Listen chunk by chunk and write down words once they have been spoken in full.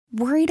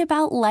Worried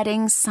about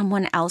letting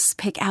someone else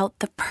pick out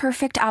the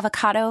perfect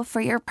avocado for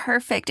your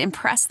perfect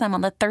impress them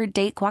on the third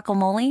date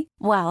guacamole?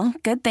 Well,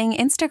 good thing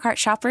Instacart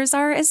shoppers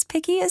are as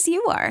picky as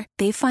you are.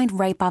 They find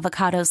ripe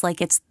avocados like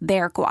it's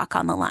their guac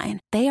on the line.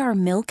 They are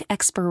milk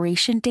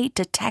expiration date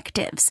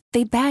detectives.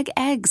 They bag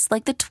eggs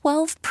like the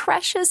 12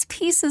 precious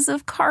pieces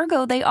of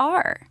cargo they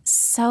are.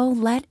 So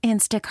let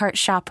Instacart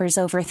shoppers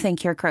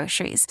overthink your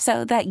groceries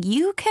so that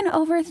you can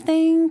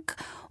overthink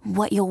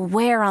what you'll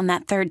wear on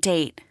that third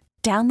date.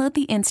 Download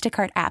the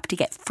Instacart app to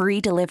get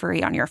free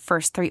delivery on your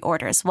first 3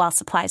 orders while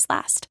supplies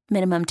last.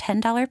 Minimum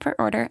 $10 per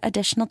order.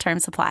 Additional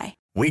terms apply.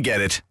 We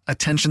get it.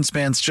 Attention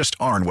spans just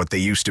aren't what they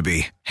used to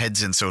be.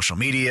 Heads in social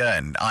media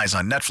and eyes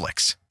on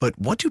Netflix. But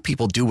what do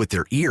people do with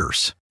their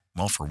ears?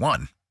 Well, for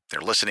one, they're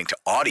listening to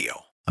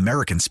audio.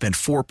 Americans spend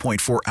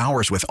 4.4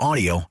 hours with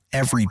audio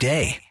every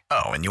day.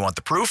 Oh, and you want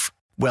the proof?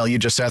 Well, you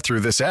just sat through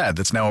this ad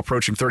that's now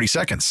approaching 30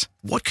 seconds.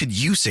 What could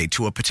you say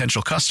to a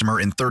potential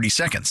customer in 30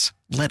 seconds?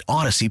 Let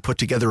Odyssey put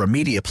together a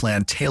media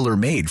plan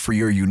tailor-made for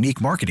your unique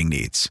marketing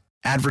needs.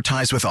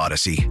 Advertise with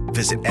Odyssey.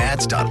 Visit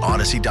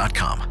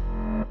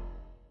ads.odyssey.com.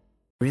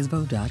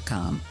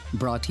 Rizbo.com.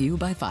 Brought to you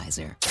by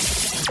Pfizer.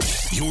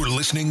 You're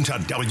listening to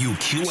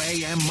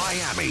WQAM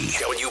Miami,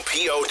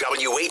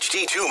 WPOW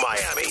HD2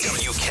 Miami,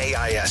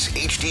 WKIS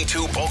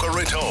HD2 Boca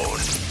Raton.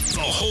 The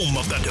home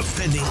of the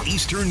defending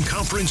Eastern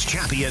Conference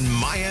champion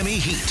Miami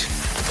Heat,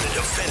 the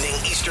defending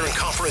Eastern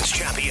Conference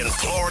champion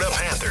Florida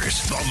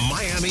Panthers, the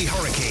Miami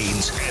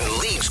Hurricanes, and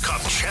Leagues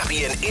Cup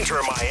champion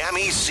Inter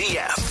Miami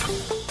CF.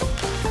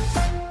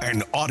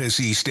 An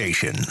Odyssey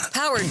station.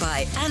 Powered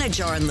by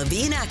Anajar and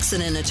Levine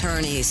Accident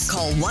Attorneys.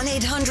 Call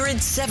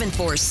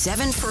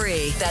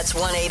 1-800-747-FREE. That's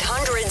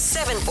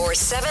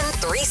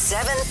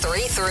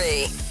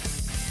 1-800-747-3733.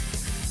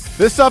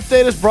 This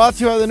update is brought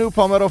to you by the new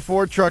Palmetto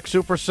Ford Truck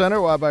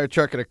Supercenter. Why buy your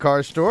truck at a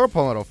car store?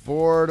 Palmetto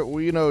Ford,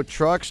 we know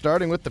trucks,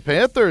 starting with the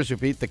Panthers, who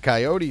beat the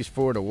Coyotes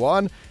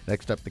 4-1.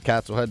 Next up, the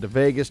Cats will head to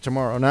Vegas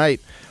tomorrow night.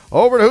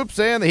 Over to Hoops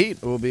and the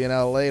Heat will be in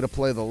L.A. to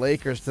play the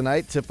Lakers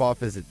tonight.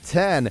 Tip-off is at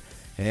 10.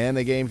 And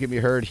the game can be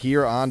heard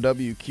here on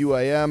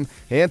WQAM.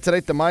 And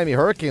tonight, the Miami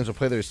Hurricanes will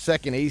play their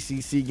second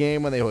ACC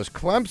game when they host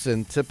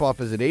Clemson. Tip-off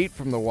is at 8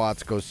 from the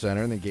Watsco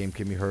Center, and the game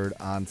can be heard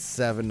on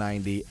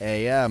 790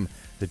 AM.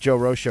 The Joe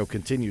Rose Show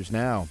continues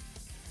now.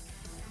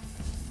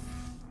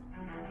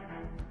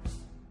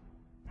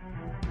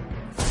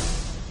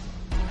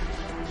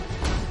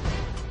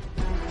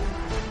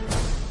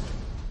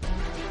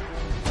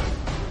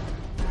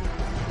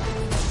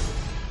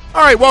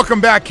 All right, welcome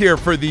back here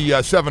for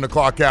the 7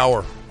 o'clock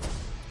hour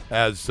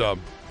as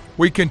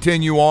we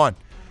continue on.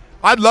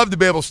 I'd love to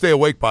be able to stay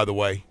awake, by the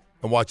way,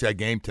 and watch that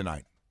game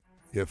tonight.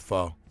 If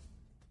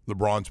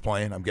LeBron's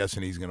playing, I'm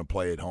guessing he's going to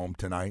play at home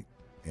tonight.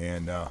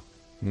 And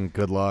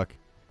good luck.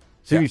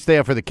 See if you stay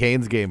up for the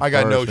Canes game. I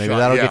got first. no Maybe shot.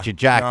 that'll get you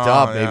jacked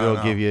up. Maybe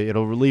it'll give you.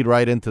 It'll lead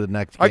right into the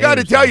next game. I got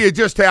to tell you, it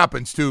just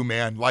happens too,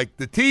 man. Like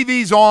the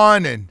TV's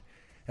on, and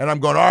I'm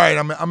going, all right,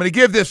 I'm going to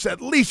give this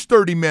at least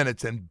 30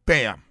 minutes, and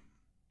bam,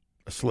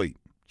 asleep.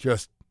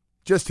 Just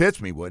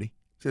hits me, Woody.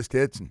 Just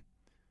hits, and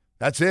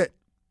that's it.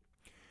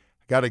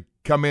 Got to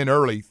come in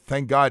early.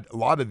 Thank God a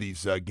lot of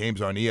these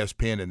games are on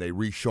ESPN, and they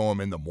re-show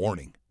them in the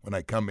morning when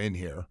I come in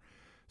here.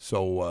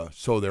 So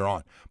they're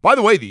on. By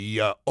the way,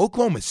 the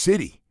Oklahoma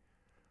City,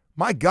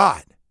 my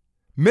God,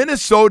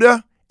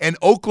 Minnesota and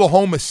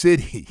Oklahoma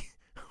City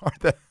are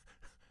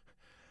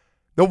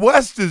the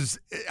West is,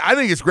 I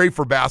think it's great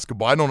for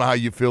basketball. I don't know how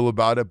you feel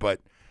about it,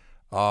 but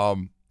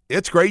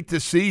it's great to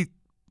see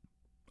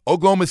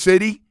Oklahoma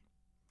City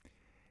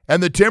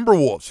and the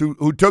Timberwolves,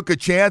 who took a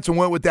chance and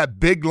went with that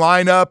big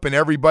lineup, and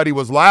everybody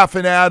was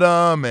laughing at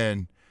them,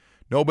 and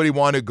nobody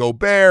wanted to go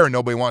Bear, and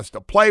nobody wants to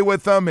play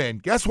with them.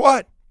 And guess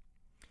what?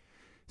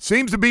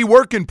 Seems to be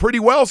working pretty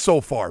well so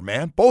far,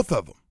 man. Both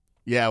of them.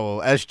 Yeah, well,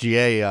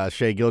 SGA,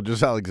 Shai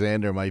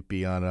Gilgeous-Alexander might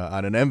be on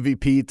an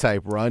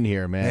MVP-type run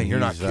here, man. You're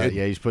not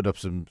kidding. He's put up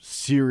some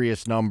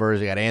serious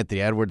numbers. You got Anthony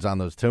Edwards on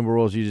those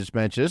Timberwolves you just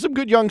mentioned. There's some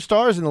good young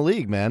stars in the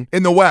league, man.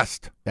 In the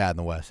West. Yeah, in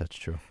the West, that's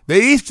true.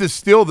 The East is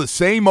still the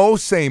same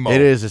old.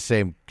 It is the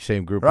same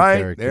group of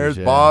characters. There's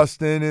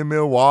Boston and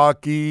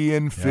Milwaukee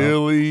and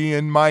Philly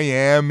and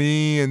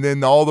Miami, and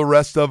then all the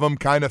rest of them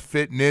kind of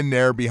fitting in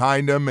there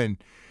behind them, and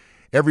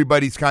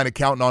everybody's kind of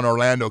counting on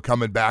Orlando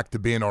coming back to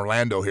being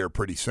Orlando here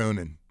pretty soon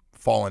and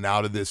falling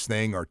out of this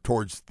thing or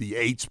towards the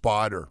 8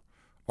 spot or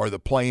the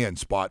play-in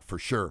spot for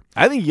sure.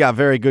 I think you got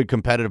very good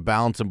competitive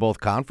balance in both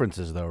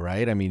conferences, though,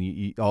 right? I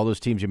mean, all those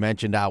teams you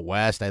mentioned out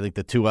west, I think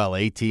the 2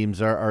 LA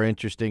teams are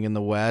interesting in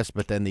the West,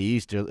 but then the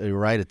East, you're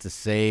right, it's the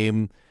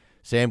same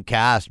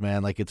cast,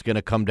 man. Like, it's going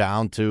to come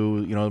down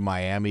to,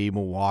 Miami,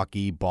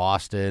 Milwaukee,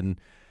 Boston,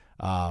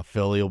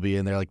 Philly will be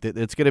in there. Like,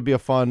 it's going to be a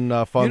fun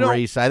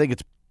race. I think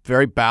it's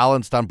very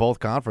balanced on both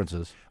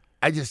conferences.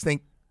 I just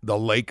think the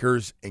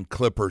Lakers and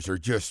Clippers are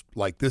just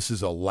like, this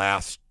is a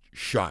last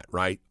shot,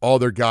 right? All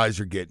their guys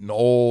are getting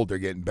old. They're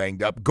getting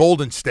banged up.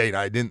 Golden State,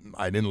 I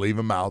didn't leave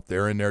them out.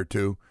 They're in there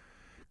too.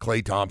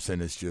 Klay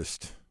Thompson has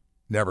just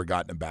never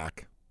gotten it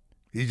back.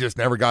 He just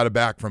never got it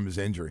back from his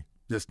injury.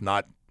 Just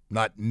not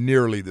Not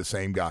nearly the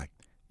same guy.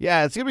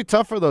 Yeah, it's going to be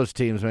tough for those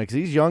teams, man, because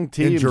these young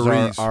teams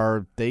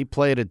are they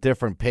play at a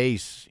different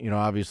pace,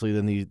 obviously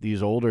than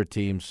these older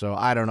teams. So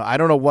I don't know. I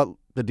don't know what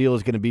the deal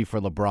is going to be for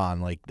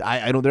LeBron. Like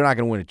I don't. They're not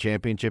going to win a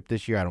championship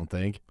this year, I don't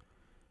think.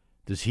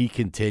 Does he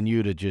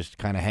continue to just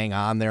kind of hang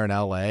on there in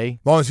L.A.?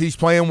 As long as he's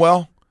playing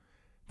well,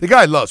 the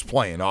guy loves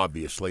playing.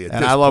 Obviously,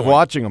 and I love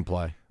watching him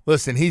play.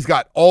 Listen, he's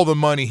got all the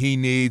money he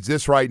needs.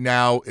 This right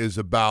now is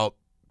about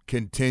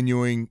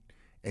continuing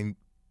and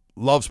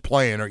loves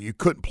playing, or you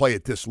couldn't play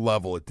at this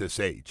level at this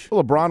age.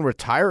 Well, LeBron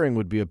retiring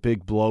would be a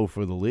big blow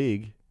for the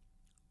league.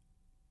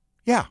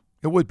 Yeah,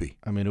 it would be.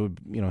 I mean, it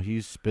would.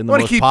 He's been the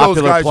most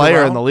popular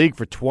player in the league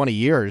for 20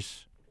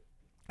 years.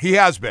 He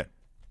has been.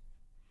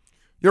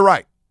 You're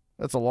right.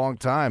 That's a long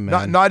time,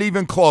 man. Not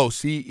even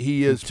close.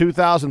 He is. In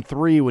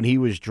 2003 when he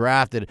was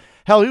drafted.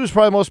 Hell, he was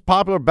probably the most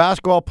popular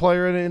basketball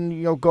player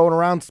in going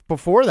around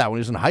before that when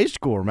he was in high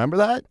school. Remember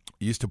that?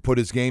 He used to put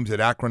his games at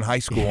Akron High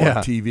School on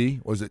TV.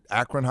 Was it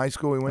Akron High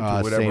School he went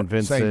to? Whatever. St.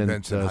 Vincent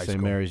High School.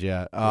 St. Mary's,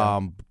 yeah.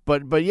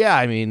 But yeah,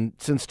 I mean,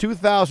 since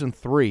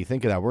 2003,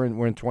 think of that. We're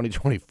in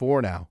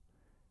 2024 now.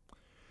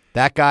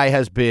 That guy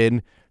has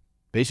been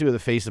basically the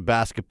face of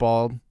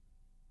basketball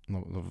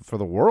for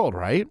the world,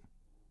 right?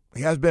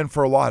 He has been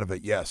for a lot of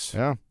it, yes.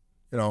 Yeah.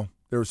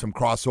 There was some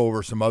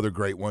crossover, some other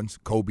great ones,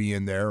 Kobe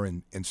in there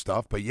and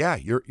stuff. But yeah,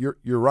 you're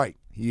right.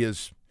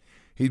 He's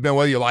been,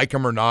 whether you like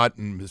him or not,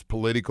 and his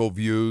political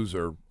views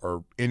or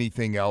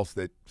anything else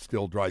that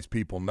still drives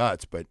people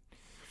nuts. But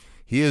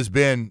he's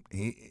been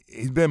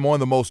one of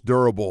the most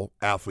durable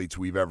athletes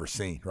we've ever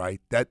seen. Right?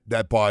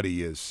 That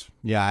body is.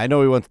 Yeah, I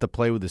know he wants to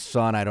play with his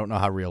son. I don't know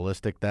how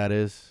realistic that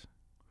is.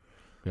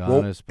 To be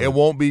honest, it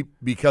won't be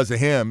because of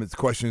him. The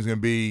question is going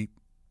to be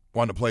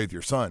wanting to play with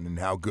your son and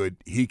how good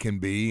he can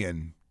be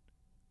and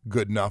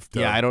good enough to.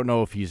 Yeah, I don't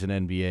know if he's an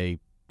NBA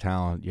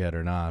talent yet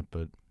or not,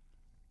 but.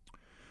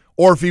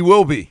 Or if he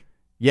will be.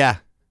 Yeah.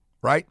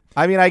 Right?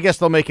 I mean, I guess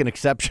they'll make an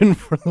exception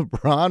for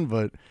LeBron,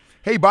 but.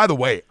 Hey, by the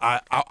way,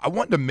 I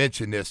wanted to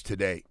mention this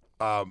today.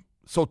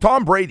 So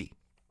Tom Brady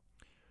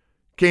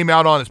came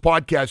out on his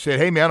podcast, said,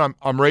 hey, man,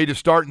 I'm ready to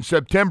start in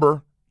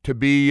September to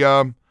be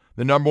the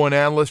number one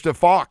analyst at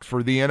Fox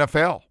for the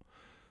NFL.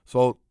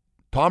 So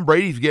Tom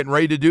Brady's getting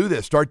ready to do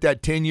this, start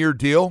that 10-year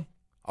deal.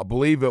 I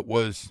believe it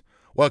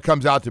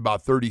comes out to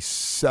about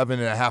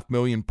 $37.5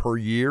 million per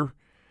year.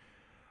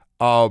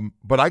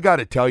 But I got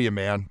to tell you,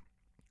 man,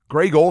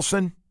 Greg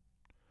Olsen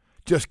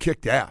just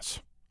kicked ass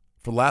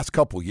for the last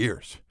couple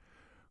years.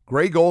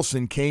 Greg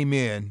Olsen came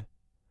in,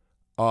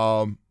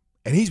 and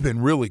he's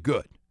been really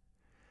good.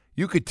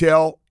 You could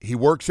tell he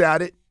works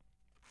at it.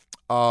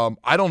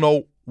 I don't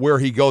know where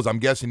he goes. I'm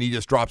guessing he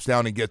just drops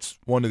down and gets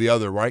one or the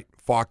other, right?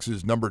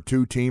 Fox's number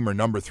 2 team or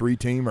number 3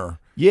 team, or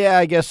yeah,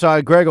 I guess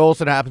Greg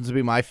Olsen happens to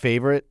be my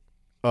favorite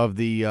of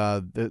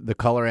the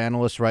color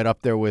analysts, right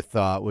up there with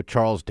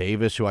Charles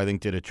Davis, who I think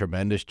did a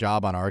tremendous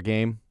job on our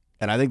game.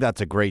 And I think that's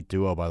a great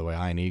duo, by the way,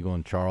 Ian Eagle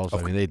and Charles.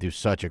 I mean, they do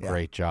such a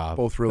great job.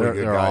 Both really good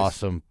They're guys.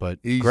 awesome. But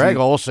Greg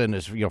Olsen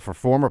is, for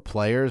former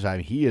players, I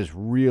mean, he is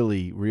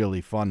really,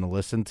 really fun to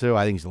listen to.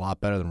 I think he's a lot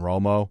better than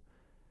Romo,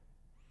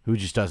 who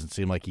just doesn't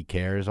seem like he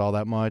cares all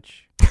that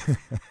much.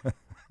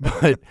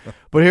 But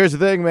here's the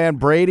thing, man.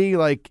 Brady,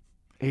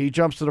 he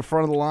jumps to the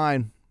front of the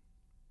line.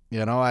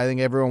 I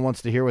think everyone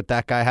wants to hear what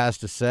that guy has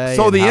to say.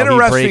 So the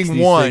interesting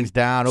one, things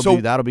down.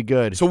 That'll be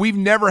good. So we've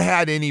never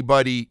had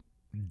anybody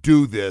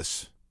do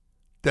this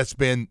that's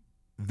been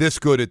this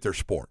good at their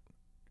sport.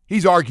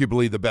 He's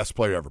arguably the best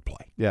player ever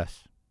play.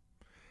 Yes.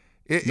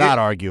 Not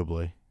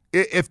arguably.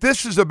 If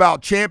this is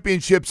about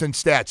championships and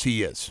stats,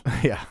 he is.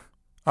 Yeah.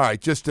 All right,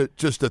 just to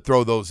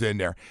throw those in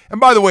there. And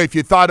by the way, if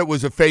you thought it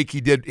was a fake,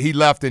 he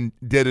left and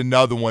did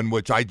another one,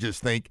 which I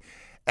just think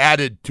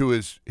added to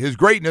his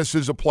greatness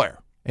as a player.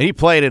 And he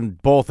played in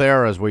both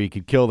eras where you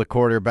could kill the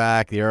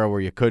quarterback, the era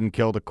where you couldn't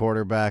kill the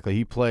quarterback.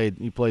 He played.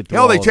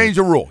 Hell, they changed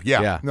the rule.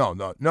 Yeah.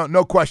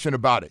 No question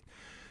about it.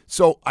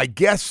 So I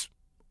guess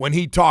when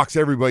he talks,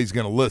 everybody's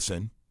going to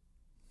listen,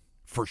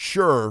 for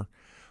sure.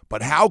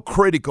 But how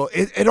critical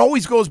it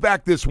always goes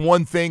back to this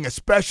one thing,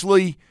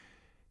 especially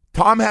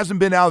Tom hasn't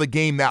been out of the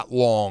game that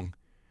long,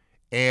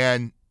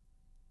 and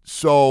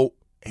so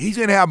he's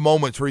going to have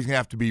moments where he's going to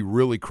have to be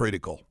really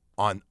critical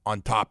on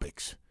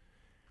topics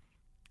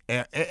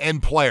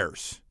and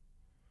players.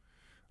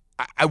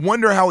 I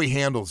wonder how he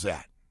handles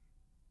that,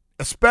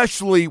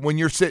 especially when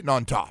you're sitting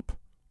on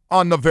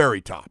the very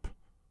top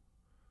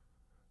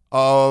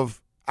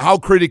of how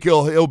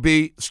critical he'll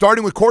be,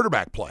 starting with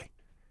quarterback play.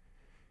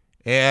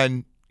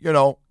 And,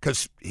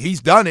 because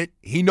he's done it.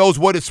 He knows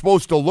what it's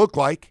supposed to look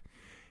like.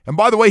 And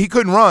by the way, he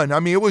couldn't run. I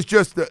mean, it was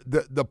just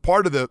the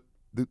part of the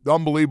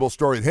unbelievable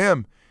story with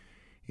him.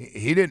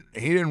 He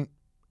didn't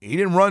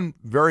run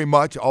very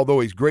much, although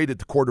he's great at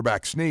the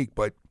quarterback sneak,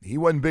 but he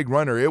wasn't a big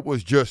runner. It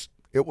was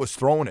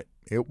throwing it.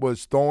 It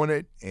was throwing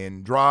it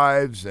in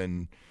drives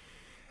and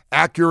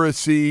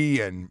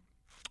accuracy and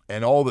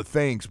all the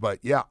things. But,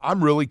 yeah,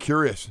 I'm really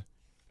curious.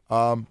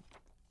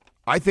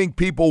 I think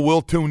people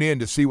will tune in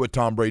to see what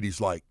Tom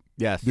Brady's like.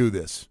 Yes. Do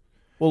this.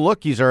 Well,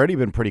 look, he's already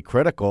been pretty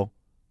critical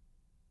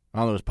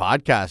On those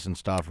podcasts and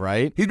stuff,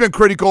 right? He's been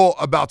critical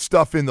about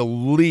stuff in the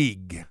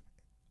league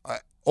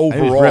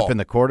overall. He was ripping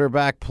the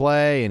quarterback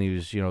play, and he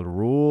was, the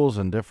rules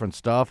and different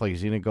stuff. Like,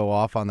 he's going to go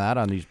off on that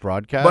on these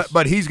broadcasts.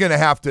 But he's going to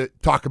have to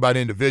talk about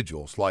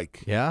individuals,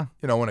 like, yeah,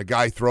 when a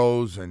guy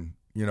throws and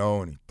he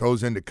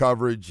throws into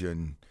coverage,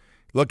 and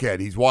look at it,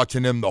 he's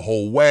watching him the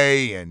whole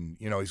way, and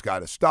he's got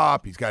to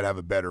stop. He's got to have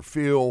a better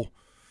feel.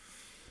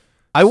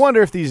 I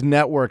wonder if these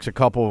networks, a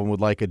couple of them, would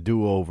like a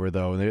do-over,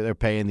 though. And they're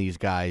paying these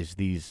guys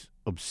these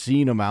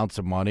obscene amounts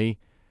of money.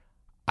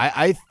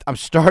 I'm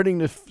starting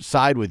to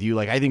side with you.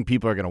 Like, I think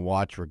people are going to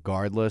watch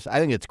regardless. I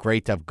think it's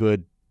great to have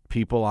good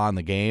people on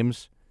the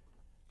games.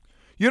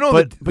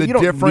 But you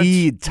don't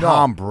need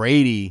Tom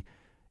Brady,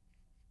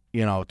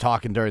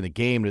 talking during the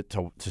game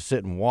to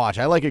sit and watch.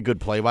 I like a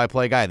good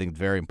play-by-play guy. I think it's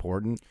very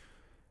important.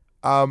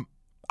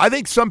 I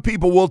think some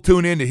people will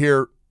tune in to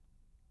hear,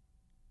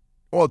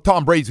 well,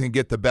 Tom Brady's going to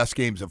get the best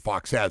games that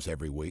Fox has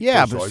every week.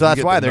 Yeah, so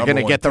that's why they're going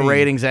to get the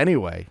ratings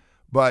anyway.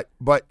 But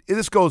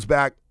this goes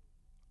back.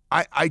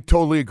 I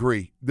totally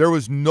agree. There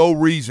was no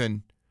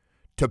reason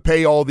to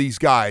pay all these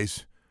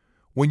guys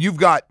when you've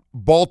got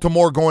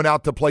Baltimore going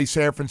out to play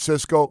San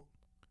Francisco.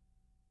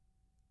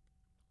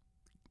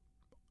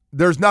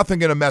 There's nothing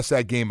going to mess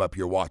that game up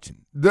you're watching.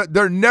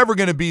 They're never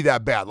going to be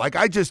that bad. Like,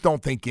 I just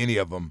don't think any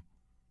of them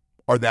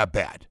are that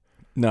bad.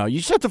 No, you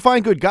just have to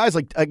find good guys.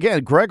 Like,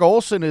 again, Greg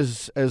Olsen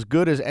is as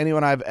good as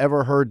anyone I've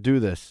ever heard do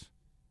this.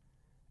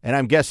 And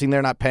I'm guessing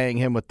they're not paying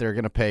him what they're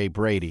going to pay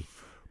Brady.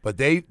 But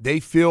they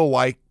feel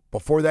like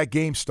before that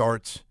game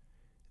starts,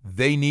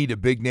 they need a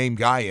big-name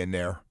guy in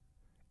there.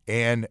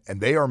 And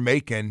they are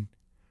making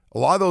 – a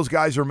lot of those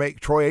guys are making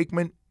 – Troy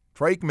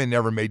Aikman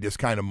never made this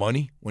kind of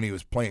money when he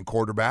was playing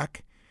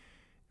quarterback.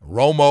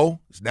 Romo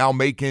is now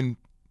making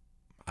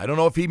 – I don't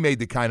know if he made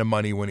the kind of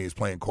money when he was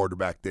playing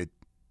quarterback that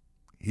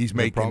he's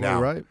making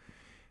now. Right.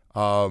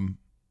 And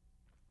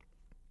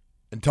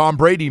Tom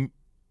Brady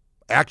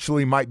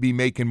actually might be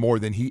making more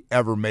than he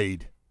ever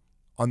made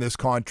on this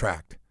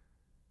contract.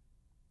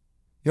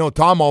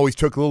 Tom always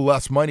took a little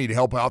less money to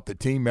help out the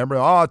team. Remember,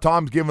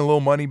 Tom's giving a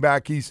little money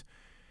back. I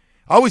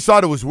always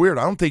thought it was weird.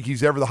 I don't think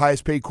he's ever the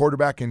highest paid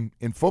quarterback in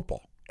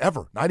football,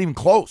 ever. Not even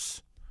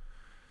close.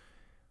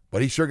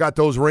 But he sure got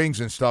those rings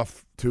and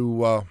stuff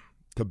to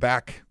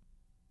back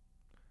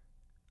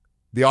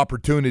the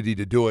opportunity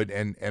to do it.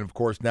 And of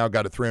course, now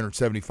got a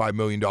 $375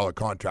 million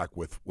contract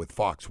with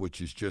Fox,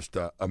 which is just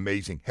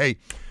amazing. Hey,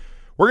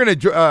 we're going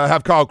to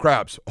have Kyle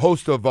Krabs,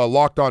 host of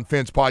Locked On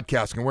Fins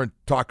podcast, and we're going to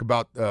talk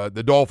about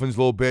the Dolphins a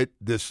little bit,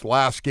 this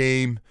last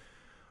game,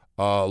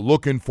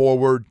 looking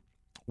forward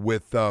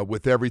with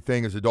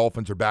everything as the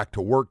Dolphins are back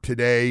to work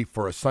today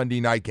for a Sunday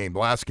night game. The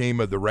last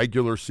game of the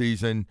regular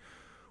season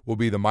will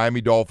be the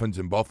Miami Dolphins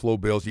and Buffalo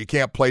Bills. You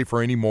can't play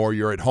for any more.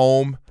 You're at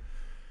home.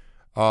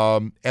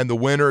 And the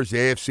winner is the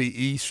AFC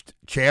East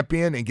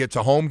champion and gets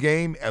a home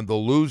game, and the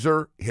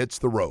loser hits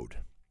the road.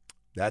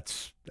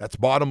 That's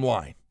bottom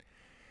line.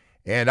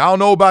 And I don't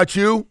know about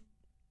you,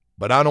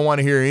 but I don't want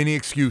to hear any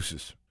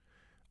excuses.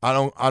 I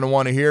don't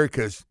want to hear it,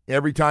 because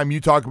every time you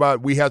talk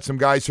about we had some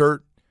guys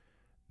hurt,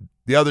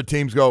 the other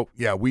teams go,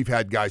 yeah, we've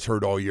had guys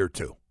hurt all year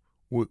too.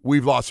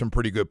 We've lost some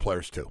pretty good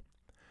players too.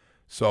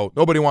 So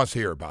nobody wants to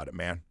hear about it,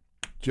 man.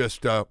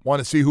 Just want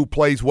to see who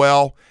plays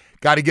well.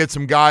 Got to get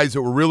some guys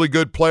that were really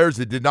good players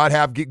that did not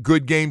have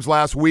good games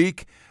last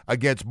week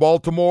against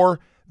Baltimore.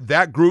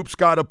 That group's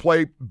got to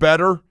play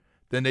better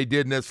than they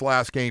did in this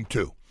last game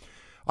too.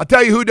 I'll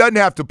tell you who doesn't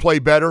have to play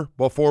better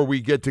before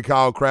we get to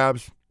Kyle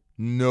Krabs.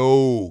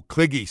 No,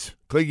 Cliggy's.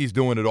 Cliggy's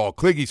doing it all.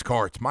 Cliggy's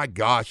carts, my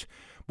gosh.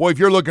 Boy, if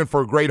you're looking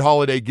for a great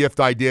holiday gift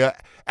idea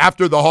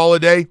after the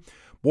holiday,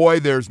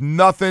 boy, there's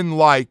nothing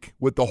like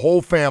what the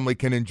whole family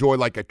can enjoy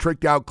like a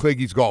tricked-out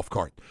Cliggy's golf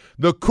cart.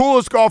 The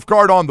coolest golf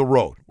cart on the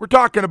road. We're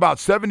talking about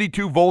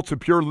 72 volts of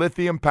pure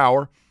lithium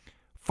power,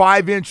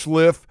 5-inch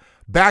lift,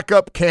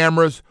 backup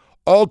cameras,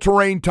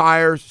 all-terrain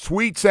tires,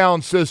 sweet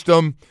sound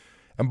system,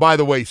 and by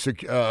the way,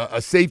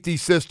 a safety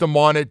system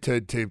on it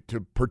to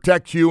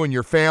protect you and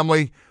your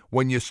family.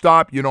 When you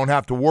stop, you don't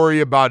have to worry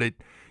about it,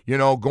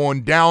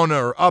 going down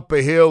or up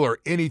a hill or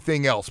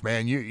anything else,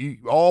 man. You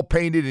all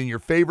painted in your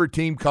favorite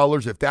team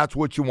colors if that's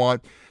what you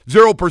want.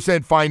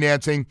 0%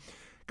 financing.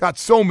 Got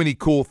so many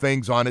cool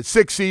things on it.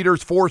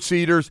 6-seaters,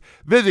 4-seaters.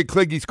 Visit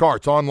Cliggy's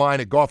Carts online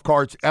at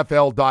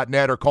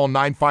golfcartsfl.net or call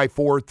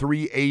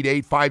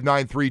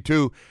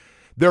 954-388-5932.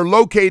 They're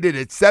located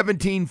at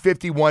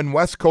 1751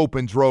 West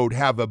Copans Road.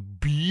 Have a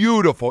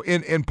beautiful,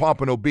 in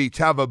Pompano Beach,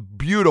 have a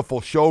beautiful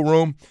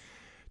showroom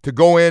to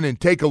go in and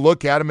take a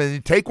look at them,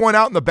 and take one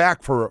out in the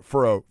back for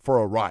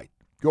a ride.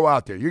 Go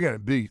out there. You're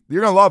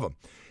gonna love them.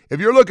 If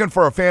you're looking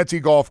for a fancy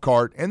golf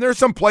cart, and there's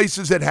some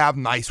places that have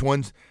nice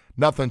ones,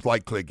 nothing's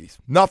like Cliggy's.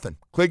 Nothing.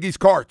 Cliggy's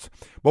Carts.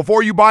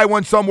 Before you buy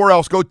one somewhere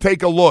else, go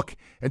take a look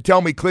and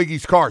tell me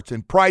Cliggy's Carts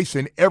and price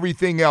and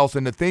everything else,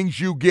 and the things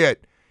you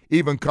get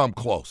even come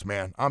close,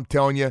 man. I'm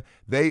telling you,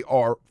 they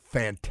are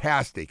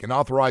fantastic. An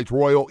authorized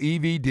Royal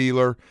EV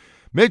dealer.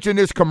 Mention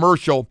this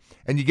commercial,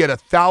 and you get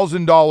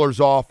 $1,000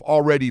 off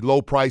already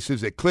low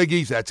prices at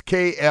Kliggys. That's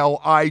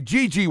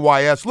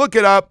Kliggys. Look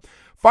it up.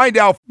 Find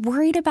out.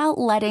 Worried about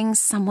letting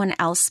someone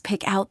else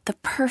pick out the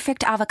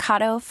perfect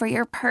avocado for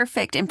your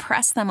perfect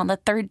impress them on the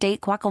third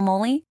date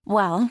guacamole?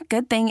 Well,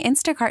 good thing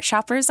Instacart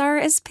shoppers are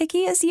as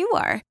picky as you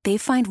are. They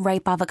find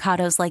ripe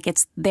avocados like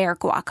it's their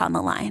guac on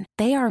the line.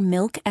 They are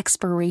milk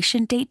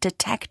expiration date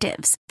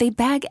detectives. They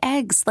bag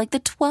eggs like the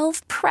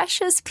 12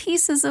 precious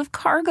pieces of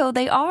cargo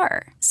they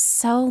are.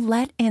 So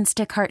let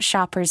Instacart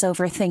shoppers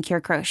overthink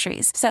your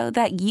groceries so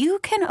that you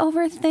can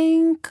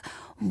overthink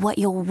what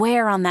you'll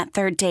wear on that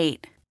third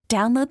date.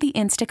 Download the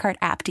Instacart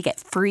app to get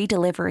free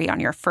delivery on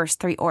your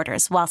first 3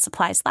 orders while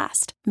supplies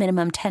last.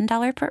 Minimum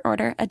 $10 per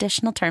order.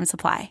 Additional terms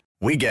apply.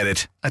 We get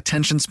it.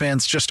 Attention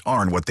spans just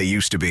aren't what they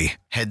used to be.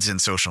 Heads in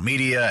social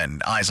media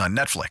and eyes on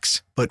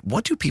Netflix. But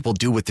what do people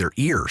do with their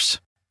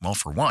ears? Well,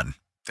 for one,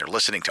 they're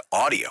listening to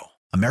audio.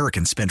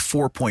 Americans spend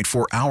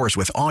 4.4 hours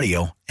with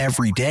audio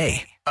every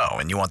day. Oh,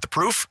 and you want the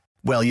proof?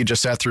 Well, you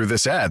just sat through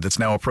this ad that's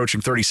now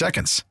approaching 30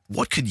 seconds.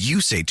 What could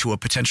you say to a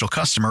potential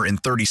customer in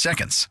 30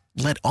 seconds?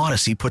 Let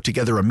Odyssey put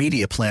together a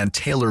media plan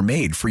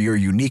tailor-made for your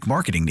unique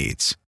marketing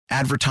needs.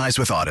 Advertise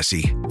with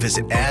Odyssey.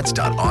 Visit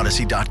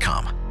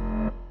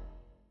ads.odyssey.com.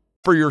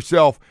 For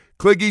yourself,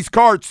 Kliggys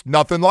carts,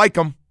 nothing like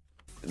them.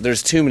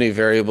 There's too many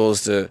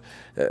variables to.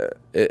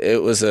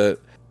 It was a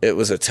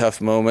tough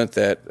moment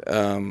that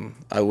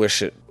I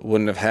wish it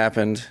wouldn't have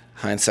happened.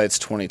 Hindsight's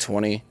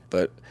 20/20,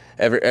 but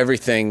every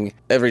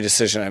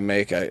decision I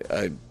make,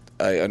 I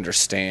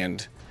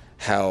understand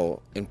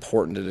how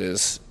important it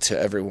is to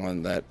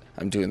everyone that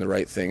I'm doing the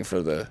right thing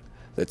for the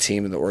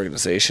team and the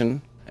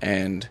organization.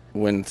 And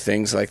when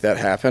things like that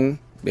happen,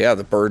 yeah,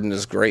 the burden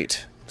is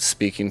great.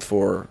 Speaking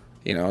for,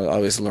 I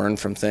always learn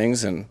from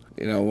things, and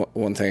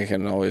one thing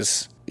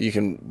you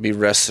can be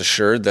rest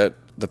assured that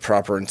the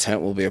proper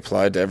intent will be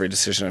applied to every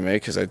decision I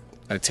make, because I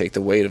take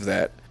the weight of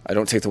that. I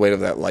don't take the weight of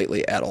that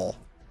lightly at all.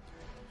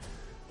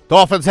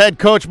 Dolphins head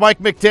coach Mike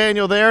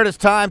McDaniel there. It is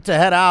time to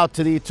head out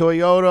to the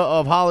Toyota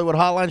of Hollywood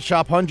hotline.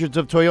 Shop hundreds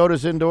of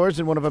Toyotas indoors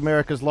in one of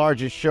America's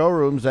largest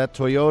showrooms at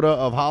Toyota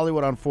of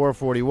Hollywood on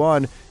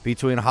 441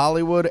 between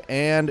Hollywood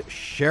and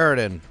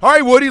Sheridan. All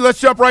right, Woody, let's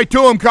jump right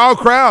to him. Kyle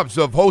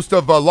Krabs, host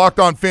of Locked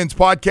On Fins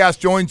podcast,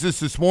 joins us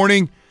this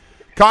morning.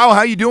 Kyle,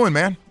 how you doing,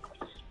 man?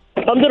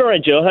 I'm doing all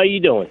right, Joe. How you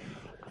doing?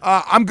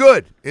 I'm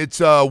good. It's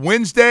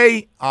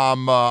Wednesday.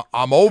 I'm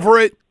over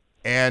it.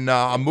 And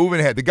I'm moving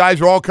ahead. The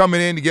guys are all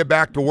coming in to get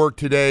back to work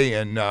today,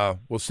 and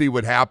we'll see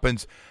what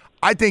happens.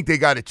 I think they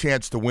got a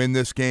chance to win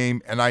this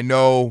game, and I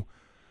know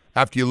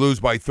after you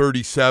lose by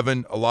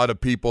 37, a lot of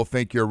people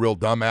think you're a real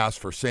dumbass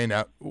for saying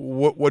that.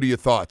 What are your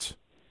thoughts?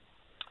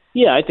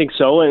 Yeah, I think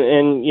so.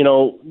 And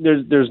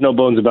there's no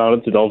bones about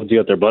it. The Dolphins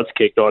got their butts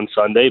kicked on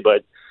Sunday,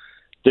 but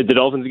did the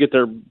Dolphins get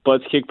their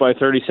butts kicked by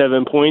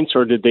 37 points,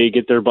 or did they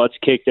get their butts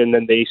kicked and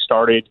then they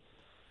started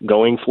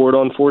going for it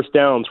on fourth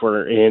downs,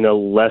 where in a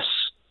less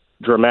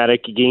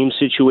dramatic game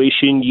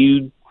situation,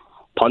 you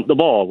punt the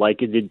ball? Like,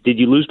 did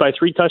you lose by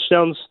 3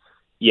 touchdowns?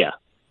 Yeah.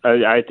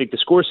 I think the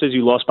score says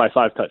you lost by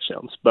 5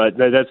 touchdowns, but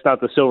that's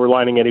not the silver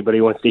lining anybody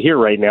wants to hear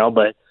right now.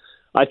 But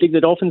I think the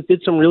Dolphins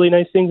did some really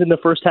nice things in the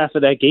first half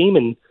of that game,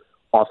 and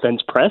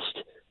offense pressed,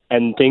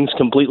 and things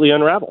completely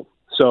unraveled.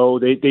 So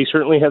they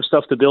certainly have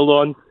stuff to build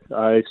on.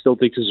 I still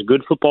think this is a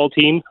good football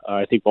team.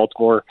 I think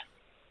Baltimore,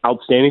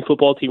 outstanding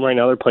football team right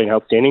now. They're playing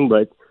outstanding,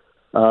 but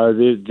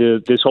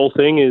this whole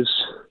thing is,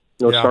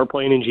 start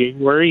playing in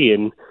January,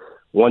 and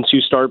once you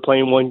start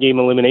playing one-game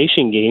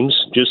elimination games,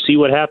 just see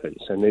what happens.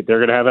 And they're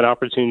going to have an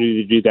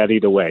opportunity to do that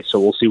either way. So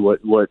we'll see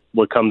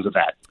what comes of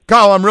that.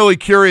 Kyle, I'm really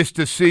curious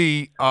to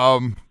see.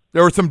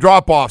 There were some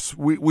drop-offs.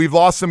 We've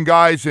lost some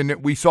guys,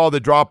 and we saw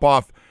the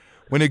drop-off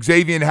when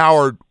Xavier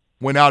Howard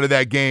went out of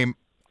that game.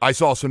 I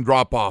saw some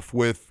drop-off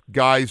with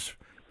guys,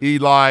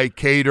 Eli,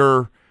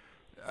 Cater,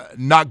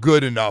 not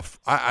good enough.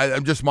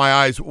 I'm just my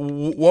eyes.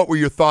 What were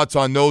your thoughts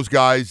on those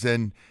guys?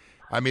 And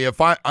I mean, if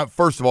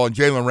first of all, and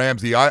Jalen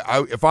Ramsey,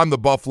 if I'm the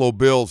Buffalo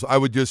Bills, I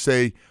would just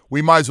say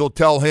we might as well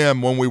tell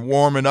him when we're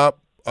warming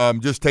up,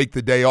 just take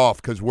the day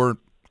off, because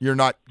you're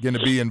not going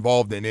to be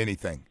involved in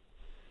anything.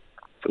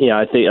 Yeah,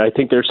 I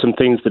think there's some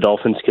things the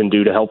Dolphins can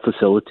do to help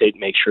facilitate,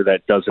 make sure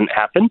that doesn't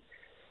happen,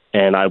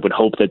 and I would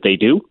hope that they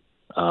do.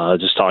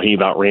 Just talking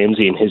about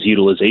Ramsey and his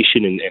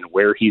utilization and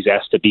where he's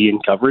asked to be in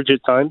coverage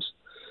at times.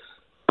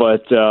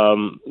 But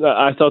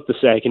I thought the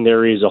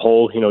secondary as a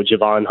whole,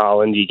 Javon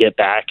Holland, you get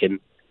back, and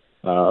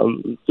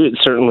it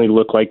certainly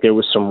looked like there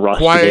was some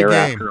rust there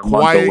after a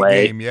month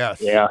away. Game, yes.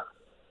 Yeah.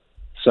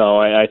 So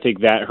I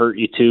think that hurt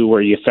you too,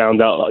 where you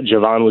found out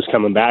Javon was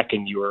coming back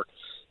and you were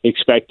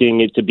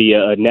expecting it to be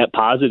a net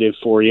positive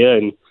for you,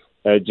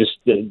 and just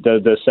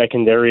the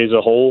secondary as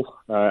a whole.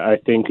 I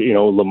think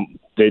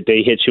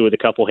they hit you with a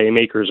couple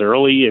haymakers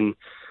early, and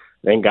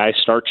then guys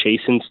start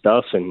chasing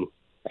stuff, and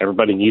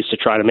everybody needs to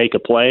try to make a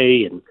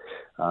play. And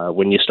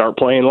when you start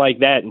playing like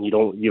that, and you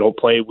don't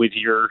play with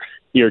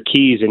your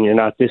keys, and you're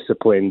not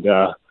disciplined,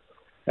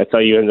 that's how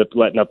you end up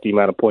letting up the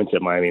amount of points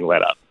that Miami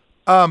let up.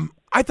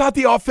 I thought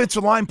the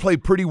offensive line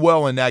played pretty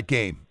well in that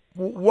game.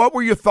 What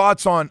were your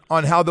thoughts on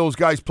how those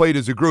guys played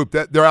as a group?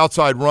 That their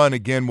outside run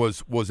again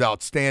was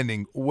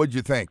outstanding. What'd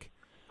you think?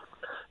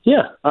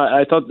 Yeah,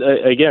 I thought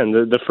again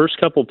the first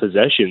couple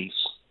possessions,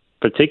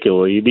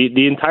 particularly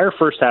the entire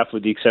first half,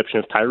 with the exception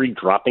of Tyreek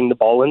dropping the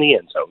ball in the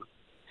end zone,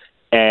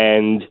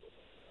 and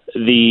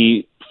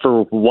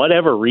for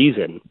whatever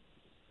reason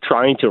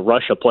trying to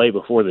rush a play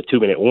before the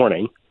 2-minute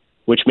warning,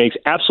 which makes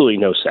absolutely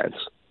no sense.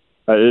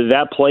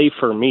 That play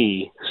for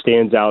me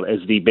stands out as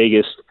the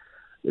biggest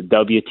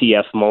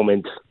WTF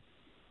moment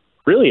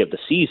really of the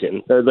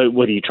season.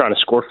 What are you trying to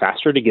score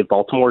faster to give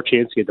Baltimore a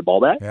chance to get the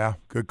ball back? Yeah,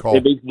 good call.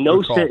 It makes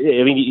no sense.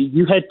 I mean,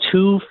 you had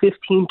 2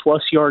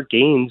 15-plus yard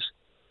gains,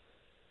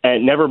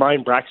 and never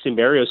mind Braxton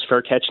Berrios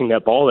fair catching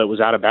that ball that was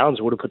out of bounds,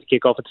 would have put the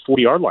kickoff at the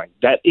 40-yard line.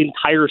 That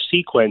entire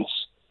sequence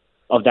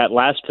of that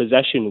last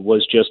possession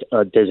was just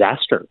a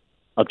disaster,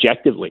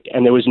 objectively,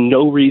 and there was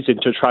no reason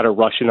to try to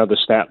rush another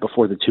snap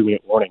before the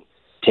 2-minute warning.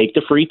 Take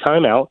the free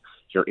timeout.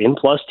 You're in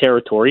plus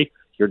territory.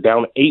 You're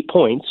down 8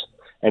 points,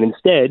 and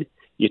instead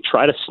you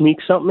try to sneak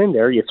something in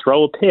there. You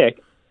throw a pick,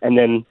 and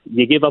then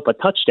you give up a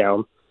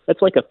touchdown.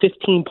 That's like a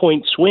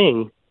 15-point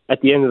swing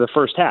at the end of the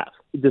first half.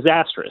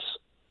 Disastrous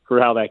for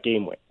how that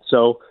game went.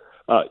 So,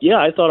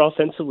 I thought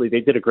offensively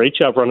they did a great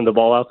job running the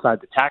ball outside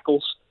the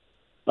tackles.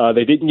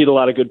 They didn't get a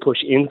lot of good push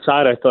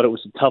inside. I thought it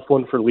was a tough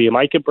one for Liam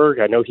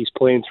Eichenberg. I know he's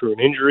playing through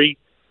an injury.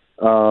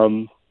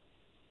 And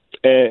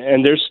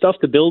there's stuff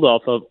to build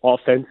off of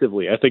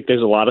offensively. I think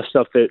there's a lot of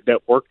stuff that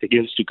worked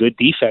against a good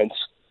defense,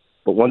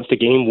 but once the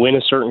game went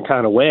a certain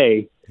kind of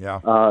way,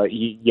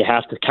 you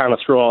have to kind of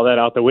throw all that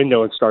out the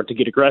window and start to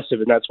get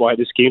aggressive, and that's why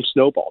this game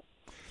snowballed.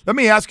 Let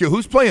me ask you,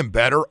 who's playing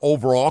better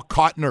overall,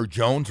 Cotton or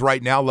Jones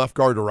right now, left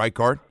guard or right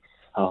guard?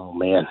 Oh,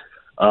 man.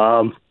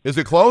 Is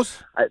it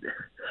close?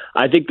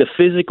 I think the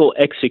physical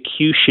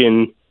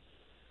execution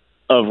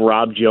of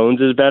Rob Jones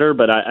is better,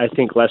 but I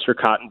think Lester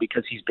Cotton,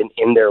 because he's been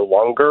in there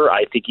longer,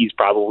 I think he's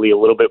probably a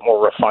little bit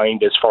more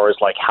refined as far as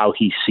like how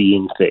he's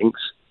seeing things.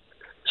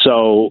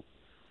 So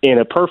in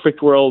a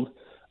perfect world,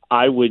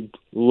 I would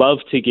love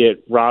to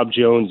get Rob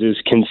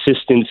Jones's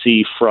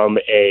consistency from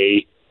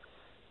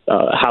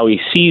how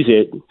he sees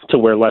it to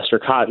where Lester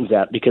Cotton's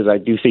at, because I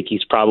do think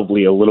he's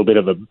probably a little bit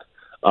of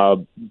a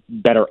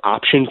better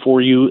option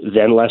for you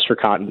than Lester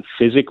Cotton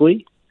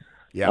physically.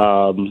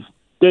 Yeah.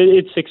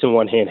 It's 6 in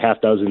one hand, half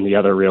dozen in the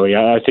other, really.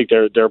 I think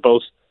they're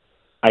both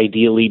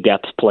ideally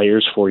depth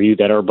players for you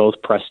that are both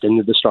pressed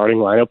into the starting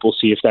lineup. We'll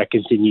see if that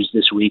continues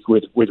this week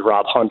with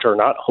Rob Hunt or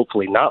not.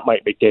 Hopefully not.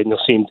 Mike McDaniel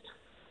seemed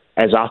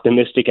as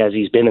optimistic as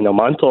he's been in a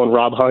month on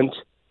Rob Hunt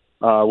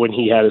when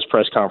he had his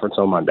press conference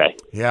on Monday.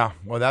 Yeah,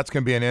 well, that's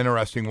going to be an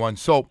interesting one.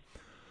 So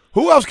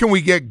who else can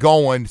we get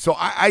going? So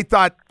I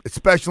thought,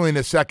 especially in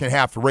the second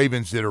half, the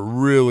Ravens did a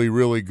really,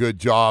 really good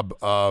job.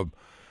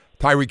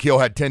 Tyreek Hill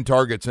had 10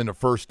 targets in the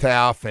first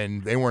half,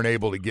 and they weren't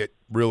able to get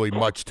really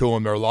much to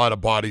him. There are a lot of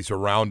bodies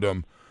around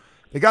him.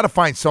 They got to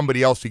find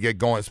somebody else to get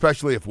going,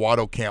 especially if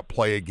Waddle can't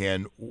play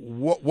again.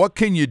 What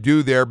can you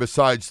do there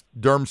besides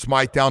Durham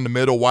Smythe down the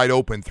middle, wide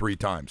open 3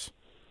 times?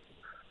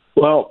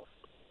 Well,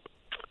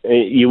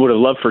 you would have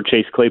loved for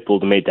Chase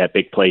Claypool to make that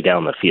big play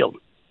down the field.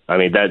 I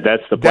mean,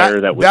 that's the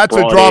player that was That's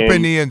brought a drop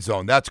in the end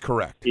zone. That's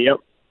correct. Yep.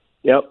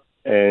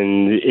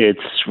 And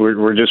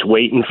we're just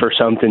waiting for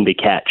something to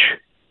catch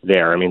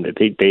there. I mean,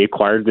 they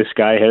acquired this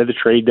guy ahead of the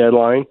trade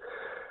deadline.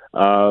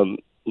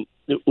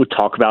 We'll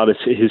talk about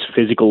his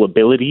physical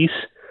abilities.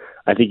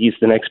 I think he's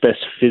the next best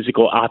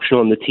physical option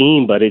on the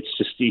team, but it's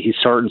just he's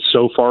starting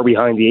so far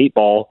behind the 8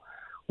 ball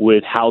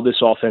with how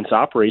this offense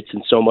operates,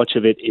 and so much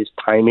of it is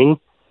timing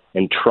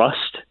and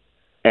trust,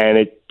 and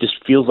it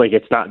just feels like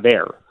it's not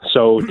there.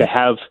 So to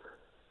have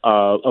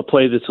a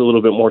play that's a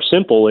little bit more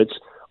simple, it's,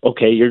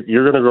 okay, you're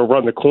going to go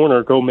run the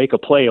corner, go make a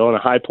play on a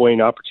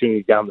high-point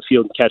opportunity down the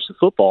field and catch the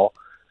football.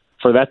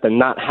 For that to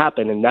not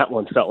happen, and that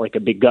one felt like a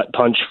big gut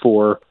punch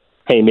for,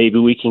 hey, maybe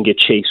we can get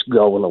Chase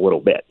going a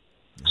little bit.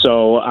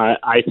 So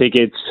I think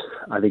it's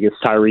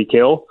Tyreek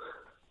Hill.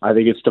 I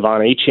think it's Devon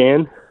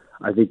Achane.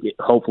 I think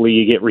hopefully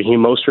you get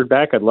Raheem Mostert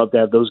back. I'd love to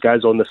have those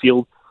guys on the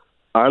field,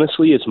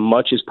 honestly, as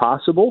much as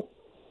possible,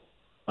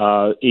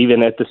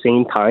 even at the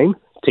same time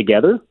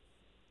together,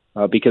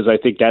 because I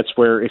think that's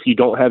where, if you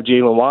don't have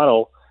Jalen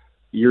Waddle,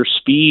 your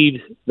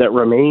speed that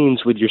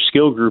remains with your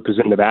skill group is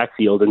in the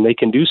backfield, and they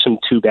can do some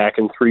 2-back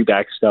and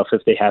 3-back stuff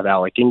if they have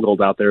Alec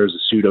Ingold out there as a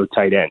pseudo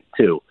tight end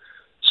too.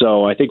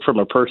 So I think from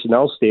a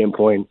personnel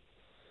standpoint,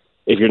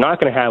 if you're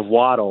not going to have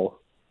Waddle,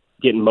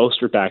 getting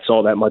Mostert back's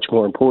all that much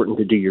more important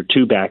to do your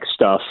 2-back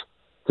stuff,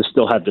 to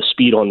still have the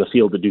speed on the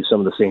field to do some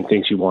of the same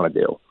things you want to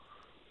do.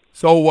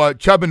 So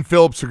Chubb and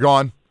Phillips are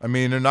gone. I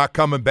mean, they're not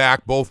coming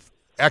back. Both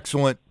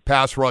excellent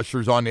pass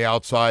rushers on the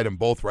outside, and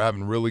both were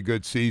having really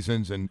good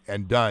seasons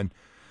and done.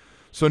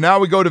 So now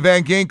we go to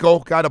Van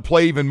Ginkel, got to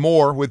play even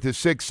more with his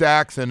 6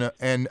 sacks,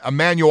 and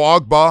Emmanuel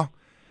Ogbah,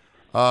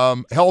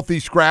 healthy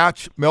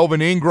scratch.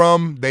 Melvin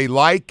Ingram, they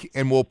like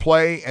and will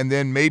play, and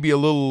then maybe a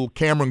little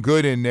Cameron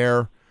Good in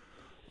there.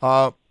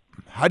 How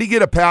do you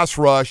get a pass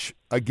rush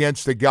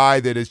against a guy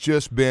that has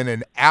just been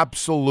an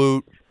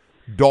absolute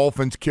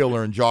Dolphins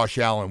killer in Josh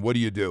Allen, what do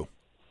you do?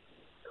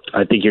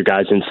 I think your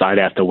guys inside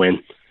have to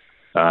win.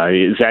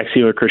 Zach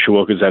Sealer, Christian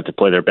Wilkins have to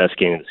play their best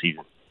game of the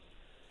season.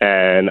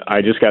 And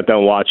I just got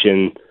done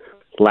watching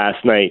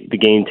last night the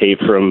game tape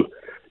from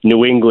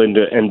New England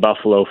and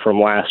Buffalo from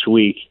last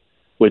week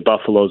with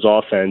Buffalo's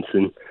offense.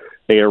 And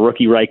they had a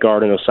rookie right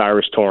guard in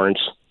Osiris Torrance.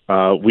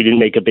 We didn't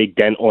make a big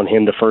dent on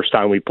him the first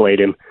time we played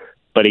him,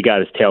 but he got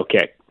his tail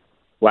kicked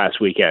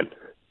last weekend.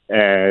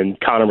 And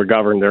Connor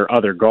McGovern, their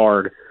other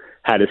guard,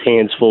 had his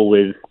hands full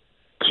with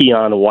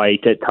Keon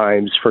White at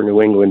times for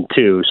New England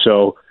too.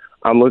 So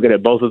I'm looking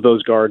at both of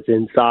those guards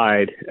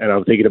inside, and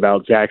I'm thinking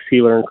about Zach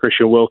Sealer and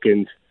Christian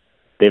Wilkins.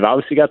 They've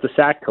obviously got the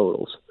sack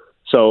totals.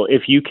 So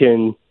if you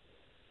can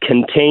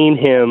contain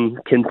him,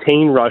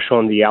 contain Rush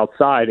on the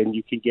outside, and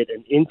you can get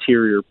an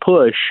interior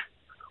push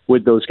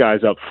with those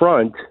guys up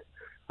front,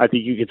 I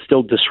think you could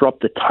still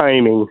disrupt the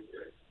timing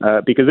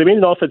because they made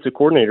an offensive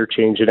coordinator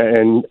change,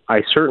 and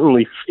I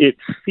certainly it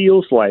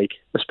feels like,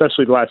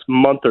 especially the last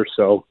month or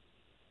so,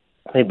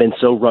 they've been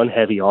so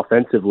run-heavy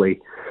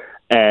offensively,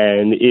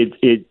 and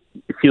it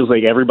feels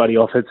like everybody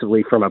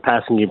offensively from a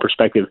passing game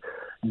perspective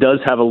does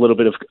have a little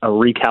bit of a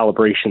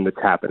recalibration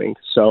that's happening.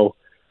 So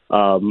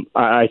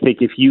I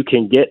think if you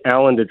can get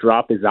Allen to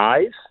drop his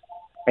eyes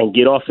and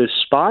get off his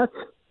spot,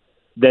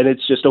 then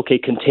it's just, okay,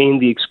 contain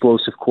the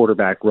explosive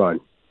quarterback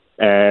run.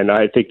 And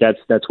I think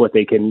that's what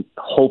they can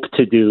hope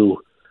to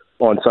do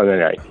on Sunday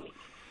night.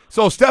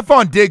 So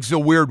Stephon Diggs is a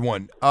weird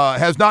one.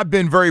 Has not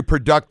been very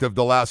productive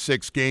the last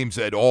 6 games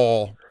at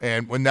all.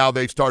 And when now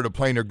they've started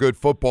playing their good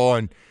football,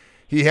 and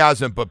he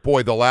hasn't. But,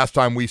 boy, the last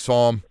time we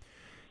saw him,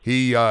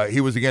 he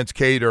was against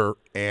Cater,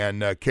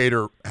 and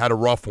Cater had a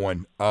rough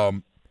one.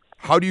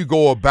 How do you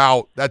go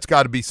about – that's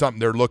got to be something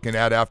they're looking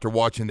at after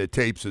watching the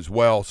tapes as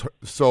well.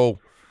 So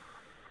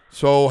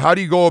how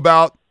do you go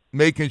about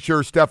making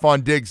sure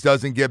Stephon Diggs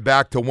doesn't get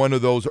back to one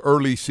of those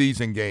early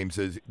season games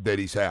that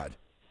he's had?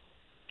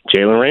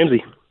 Jalen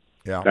Ramsey.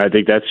 Yeah, I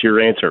think that's your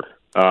answer.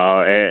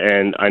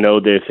 And I know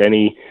that if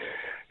any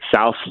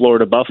South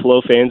Florida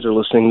Buffalo fans are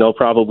listening, they'll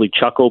probably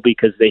chuckle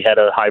because they had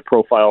a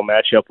high-profile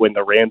matchup when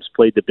the Rams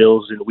played the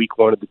Bills in Week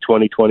 1 of the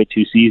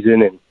 2022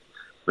 season, and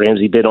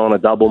Ramsey bid on a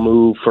double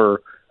move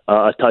for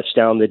a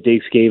touchdown that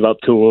Diggs gave up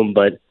to him.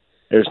 But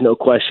there's no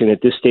question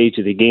at this stage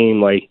of the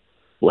game, like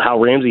how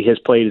Ramsey has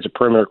played as a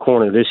perimeter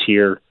corner this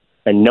year,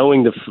 and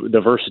knowing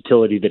the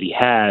versatility that he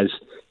has,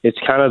 it's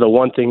kind of the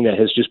one thing that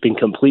has just been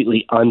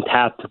completely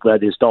untapped by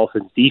this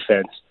Dolphins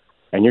defense.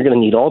 And you're going to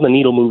need all the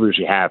needle movers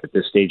you have at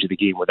this stage of the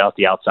game without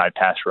the outside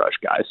pass rush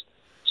guys.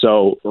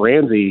 So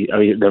Ramsey, I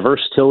mean, the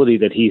versatility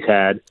that he's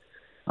had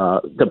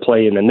to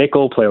play in the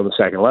nickel, play on the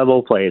second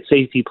level, play at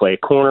safety, play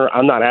at corner.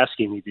 I'm not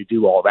asking you to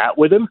do all that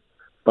with him,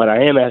 but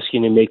I am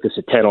asking you to make this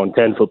a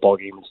 10-on-10 football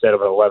game instead of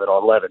an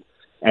 11-on-11.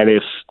 And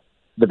if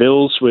the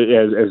Bills,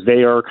 as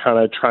they are kind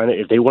of trying to,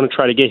 if they want to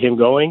try to get him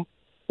going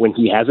when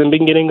he hasn't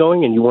been getting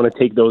going, and you want to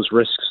take those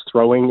risks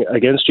throwing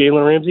against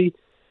Jalen Ramsey,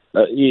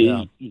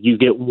 you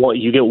get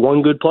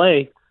one good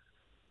play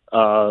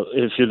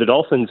if you're the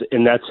Dolphins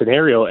in that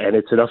scenario, and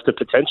it's enough to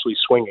potentially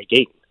swing a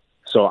game.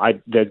 So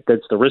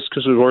that's the risk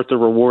is worth the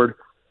reward.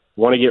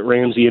 Want to get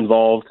Ramsey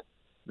involved?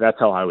 That's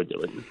how I would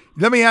do it.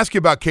 Let me ask you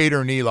about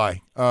Cater and Eli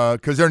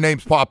because their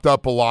names popped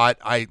up a lot.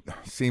 I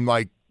seem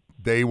like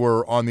they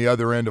were on the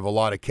other end of a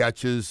lot of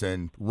catches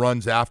and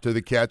runs after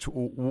the catch.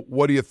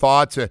 What are your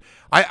thoughts?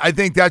 I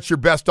think that's your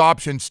best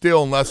option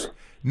still, unless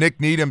Nick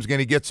Needham's going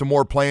to get some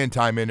more playing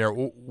time in there.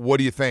 What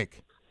do you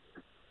think?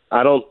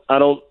 I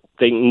don't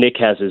think Nick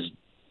has his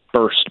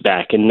burst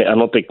back, and I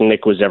don't think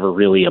Nick was ever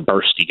really a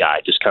bursty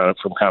guy. Just kind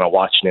of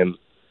watching him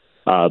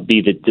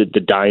be the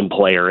dime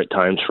player at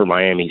times for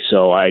Miami.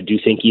 So I do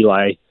think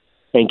Eli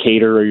and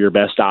Cater are your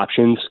best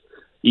options.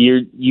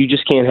 You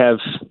just can't have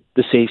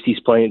the safeties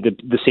playing.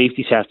 The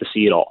safeties have to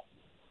see it all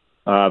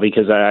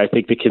because I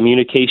think the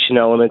communication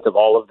element of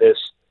all of this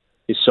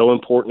is so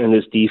important in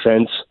this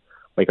defense.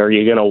 Like, are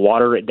you going to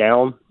water it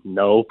down?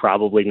 No,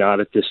 probably not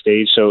at this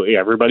stage. So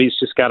everybody's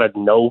just got to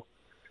know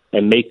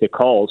and make the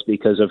calls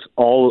because of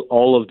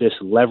all of this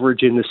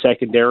leverage in the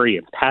secondary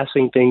and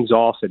passing things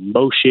off and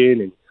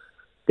motion. And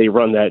they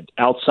run that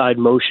outside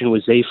motion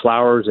with Zay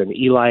Flowers, and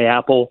Eli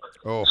Apple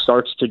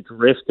starts to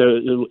drift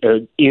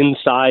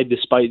inside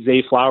despite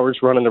Zay Flowers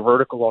running the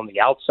vertical on the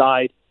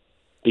outside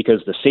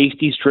because the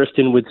safety's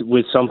drifting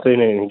with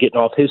something and getting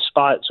off his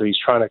spot. So he's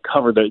trying to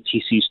cover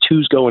he sees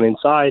twos going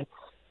inside.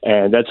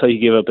 And that's how you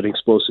give up an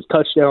explosive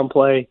touchdown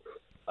play.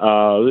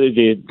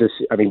 The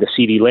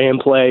CeeDee Lamb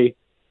play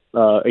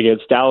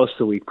against Dallas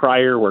the week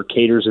prior where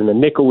Cater's in the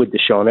nickel with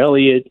Deshaun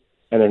Elliott,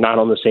 and they're not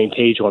on the same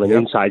page on an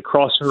inside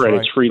crosser, and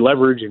it's free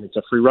leverage, and it's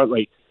a free run.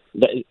 Like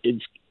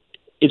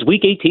it's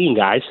week 18,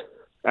 guys.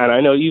 And I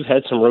know you've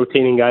had some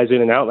rotating guys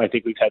in and out, and I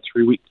think we've had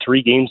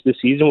three games this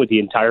season with the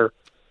entire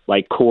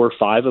core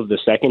 5 of the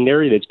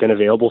secondary that's been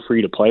available for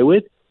you to play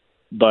with.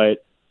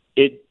 But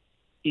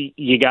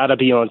you got to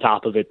be on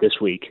top of it this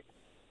week.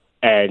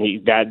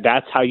 And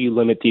that's how you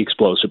limit the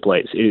explosive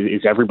plays,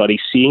 is everybody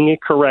seeing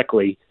it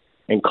correctly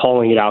and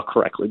calling it out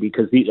correctly,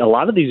 because a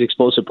lot of these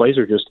explosive plays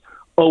are just,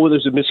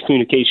 there's a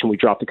miscommunication, we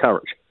dropped the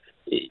coverage.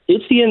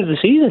 It's the end of the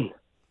season.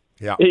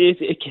 Yeah,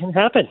 it can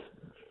happen.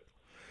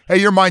 Hey,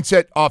 your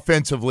mindset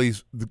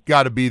offensively's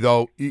got to be,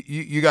 though,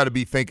 you got to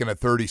be thinking a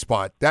 30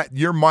 spot. That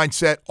your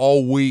mindset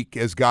all week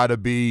has got to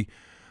be,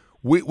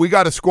 we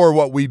got to score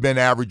what we've been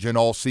averaging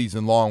all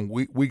season long.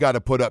 We got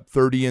to put up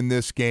 30 in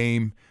this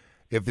game.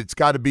 If it's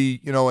got to be,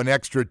 an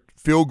extra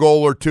field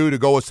goal or two to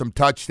go with some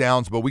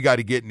touchdowns, but we got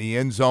to get in the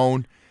end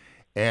zone.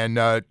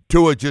 And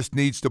Tua just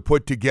needs to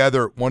put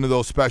together one of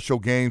those special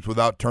games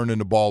without turning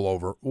the ball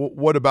over.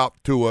 What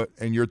about Tua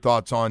and your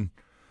thoughts on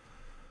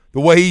the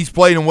way he's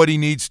played and what he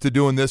needs to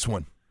do in this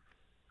one?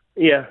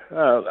 Yeah,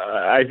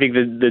 I think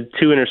the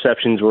two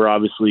interceptions were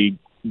obviously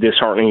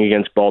disheartening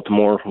against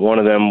Baltimore. One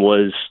of them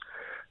was,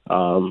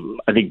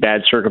 I think,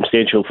 bad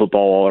circumstantial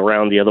football all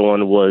around. The other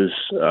one was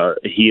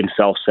he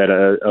himself said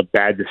a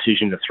bad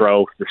decision to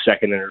throw. The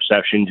second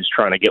interception, just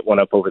trying to get one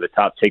up over the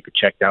top, take the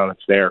check down,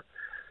 it's there.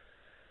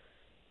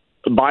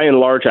 By and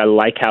large, I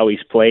like how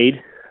he's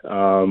played.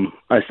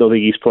 I still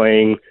think he's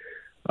playing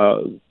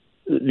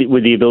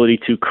with the ability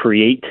to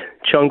create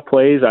chunk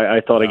plays. I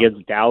thought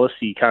against Dallas,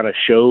 he kind of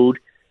showed,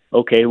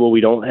 okay, well,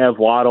 we don't have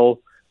Waddle.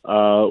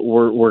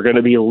 We're going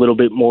to be a little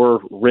bit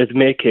more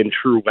rhythmic and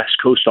true West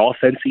Coast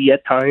offense-y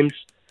at times.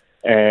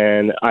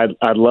 And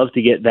I'd love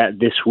to get that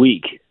this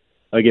week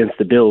against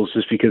the Bills,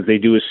 just because they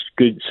do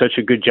such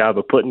a good job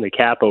of putting the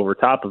cap over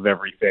top of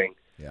everything.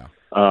 Yeah.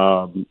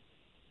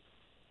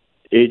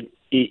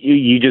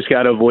 You just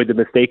got to avoid the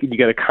mistake, and you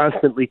got to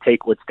constantly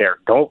take what's there.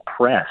 Don't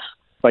press.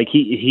 Like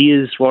he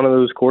is one of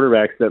those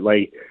quarterbacks that,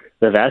 like,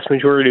 the vast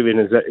majority of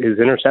his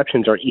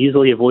interceptions are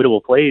easily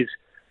avoidable plays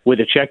with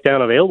a check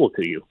down available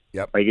to you.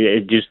 Yep. Like,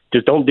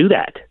 just don't do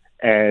that.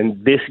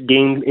 And this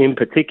game in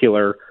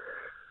particular,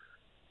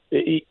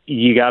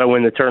 you got to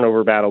win the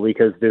turnover battle,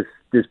 because this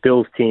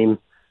Bills team,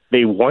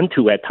 they want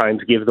to at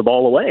times give the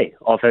ball away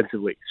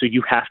offensively. So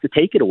you have to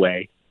take it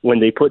away when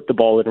they put the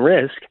ball in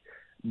risk.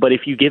 But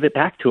if you give it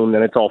back to them,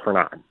 then it's all for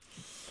naught.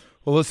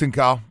 Well, listen,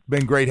 Kyle,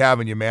 been great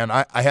having you, man.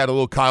 I had a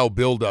little Kyle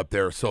build up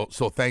there, so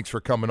thanks for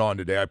coming on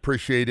today. I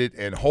appreciate it,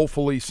 and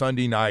hopefully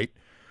Sunday night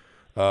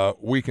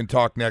we can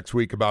talk next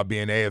week about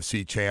being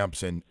AFC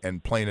champs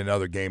and playing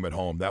another game at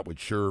home. That would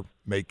sure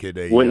make it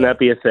a – Wouldn't that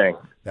be a thing?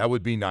 That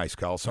would be nice,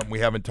 Kyle. Something we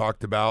haven't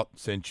talked about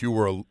since you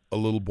were a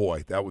little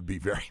boy. That would be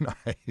very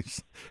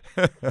nice.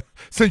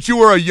 Since you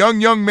were a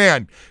young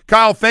man.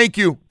 Kyle, thank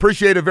you.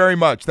 Appreciate it very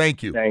much.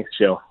 Thank you. Thanks,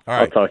 Joe. All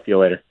right. I'll talk to you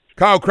later.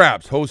 Kyle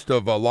Krabs, host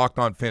of Locked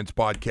On Fence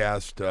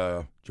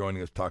podcast,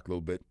 joining us to talk a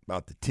little bit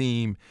about the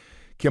team.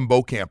 Kim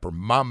Bocamper,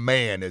 my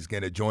man, is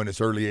going to join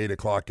us early 8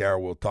 o'clock hour.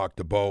 We'll talk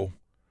to Bo.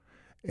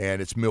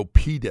 And it's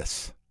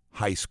Milpitas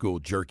High School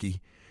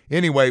jerky.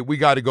 Anyway, we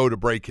got to go to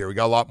break here. We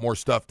got a lot more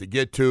stuff to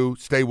get to.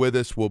 Stay with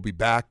us. We'll be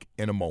back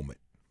in a moment.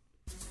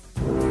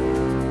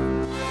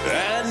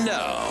 And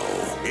now,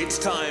 it's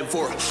time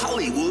for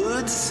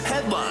Hollywood's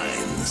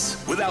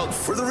headlines. Without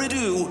further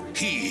ado,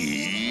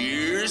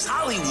 here's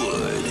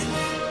Hollywood.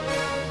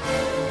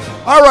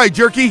 All right,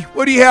 Jerky,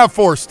 what do you have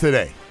for us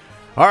today?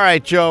 All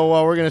right,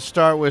 Joe, we're going to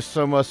start with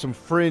some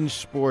fringe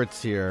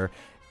sports here,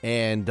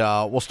 and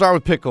we'll start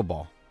with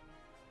pickleball.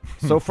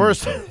 So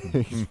first,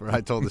 I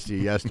told this to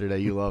you yesterday.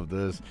 You love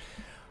this.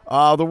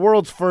 The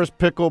world's first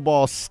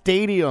pickleball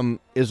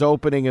stadium is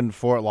opening in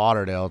Fort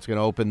Lauderdale. It's going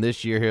to open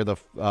this year here.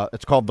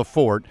 It's called The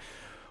Fort.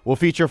 Will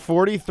feature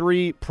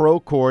 43 pro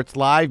courts,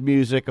 live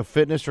music, a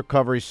fitness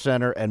recovery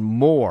center, and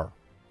more.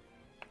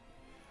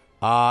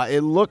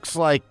 It looks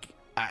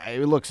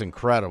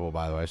incredible,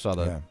 by the way. I saw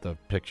the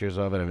pictures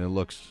of it. I mean, it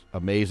looks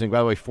amazing. By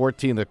the way,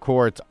 14 of the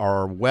courts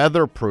are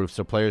weatherproof,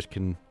 so players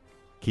can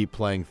keep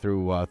playing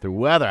through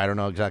weather. I don't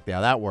know exactly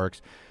how that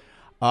works.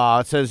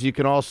 It says you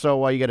can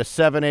also, you get a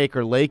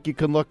 7-acre lake you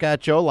can look at,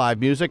 Joe. Live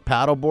music,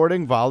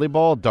 paddleboarding,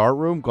 volleyball, dart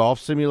room, golf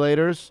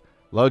simulators,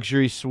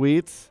 luxury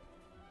suites.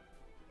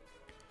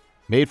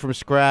 Made from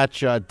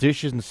scratch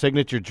dishes and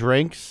signature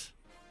drinks,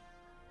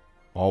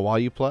 all while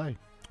you play.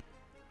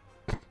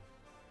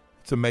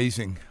 It's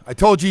amazing. I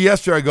told you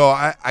yesterday,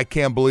 I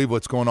can't believe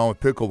what's going on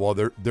with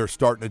pickleball. They're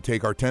starting to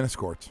take our tennis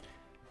courts.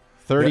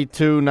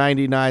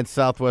 3299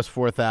 Southwest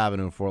 4th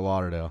Avenue in Fort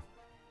Lauderdale.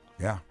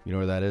 Yeah. You know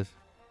where that is?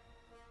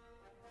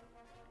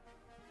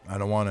 I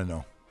don't want to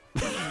know.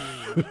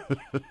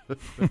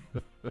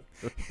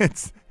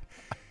 It's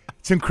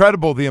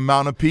incredible the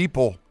amount of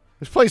people.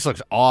 This place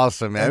looks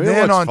awesome, man. And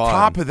then on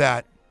top of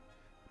that,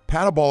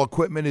 paddleball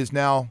equipment is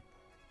now,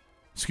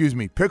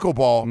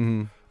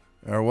 pickleball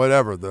or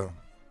whatever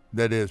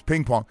that is,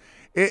 ping pong.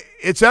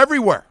 It's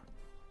everywhere.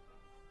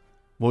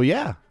 Well,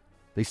 yeah.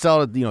 They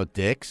sell it,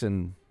 Dick's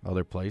and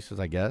other places,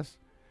 I guess.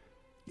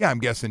 Yeah, I'm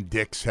guessing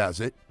Dick's has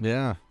it.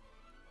 Yeah.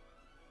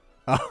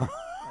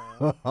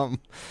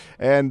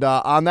 And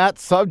on that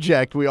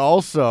subject, we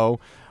also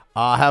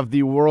have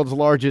the world's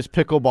largest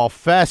pickleball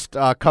fest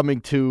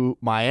coming to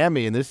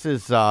Miami, and this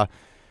is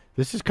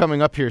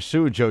coming up here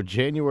soon, Joe.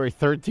 January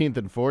 13th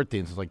and 14th.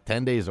 It's like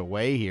 10 days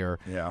away here.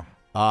 Yeah.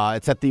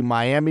 It's at the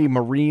Miami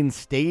Marine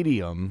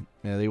Stadium,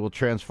 Yeah, they will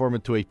transform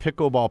into a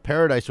pickleball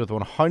paradise with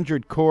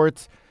 100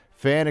 courts,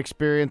 fan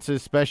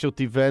experiences,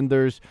 specialty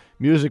vendors,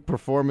 music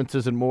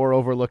performances, and more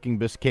overlooking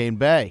Biscayne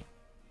Bay.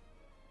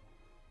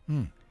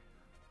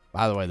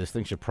 By the way, this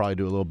thing should probably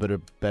do a little bit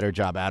of better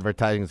job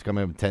advertising. It's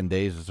coming up in 10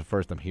 days. It's the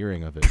first I'm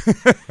hearing of it.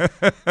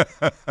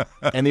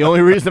 And the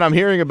only reason I'm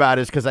hearing about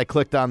it is because I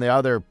clicked on the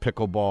other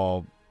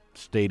pickleball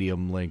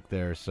stadium link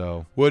there.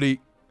 So Woody,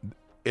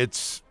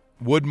 it's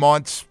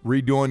Woodmont's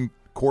redoing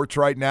courts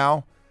right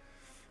now.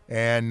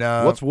 And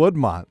what's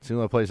Woodmont? It's the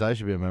only place I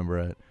should be a member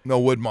at.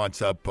 No,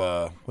 Woodmont's up,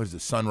 what is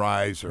it,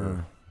 Sunrise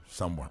or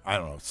somewhere. I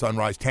don't know,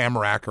 Sunrise,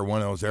 Tamarack or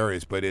one of those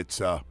areas. But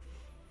it's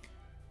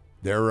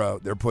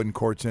they're putting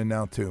courts in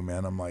now too,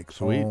 man. I'm like,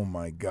 Sweet. Oh,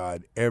 my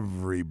God,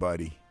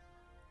 everybody.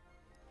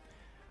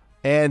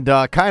 And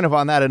kind of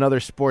on that, another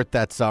sport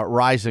that's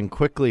rising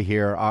quickly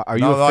here. Are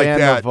you Not a fan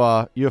like that.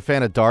 of you a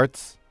fan of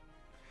darts?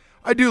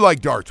 I do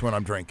like darts when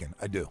I'm drinking.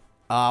 I do.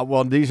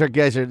 Well, the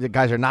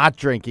guys are not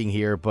drinking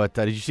here. But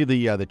did you see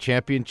the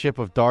championship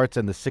of darts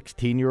and the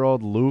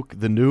 16-year-old Luke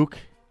the Nuke?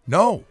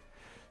 No.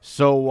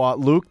 So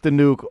Luke the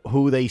Nuke,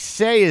 who they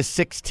say is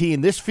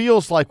 16, this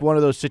feels like one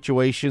of those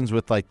situations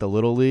with like the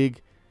Little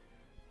League,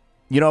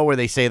 where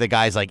they say the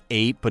guy's like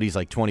 8, but he's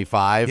like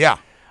 25. Yeah.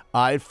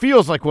 It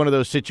feels like one of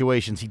those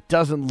situations. He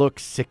doesn't look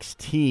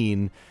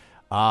 16.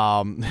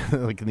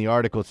 Like in the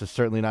article, it says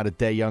certainly not a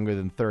day younger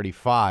than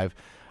 35.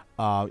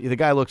 The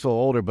guy looks a little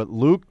older, but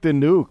Luke the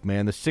Nuke,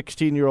 man, the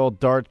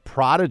 16-year-old dart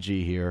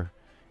prodigy here.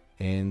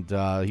 And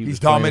he's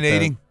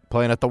dominating.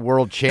 Playing at the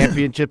World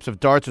Championships of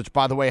Darts, which,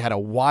 by the way, had a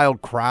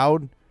wild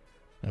crowd.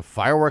 And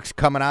fireworks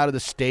coming out of the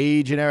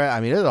stage and everything. I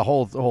mean, it's a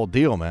whole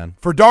deal, man.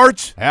 For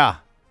darts? Yeah.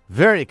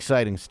 Very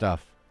exciting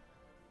stuff.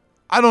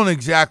 I don't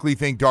exactly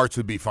think darts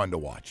would be fun to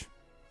watch.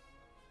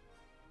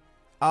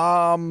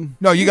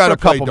 No, you got to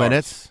play a couple darts.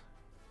 minutes.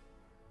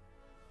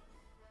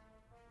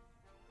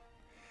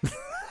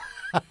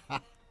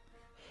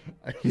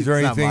 Is there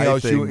It's not anything my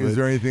else? thing, Is but-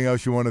 there anything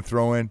else you want to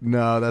throw in?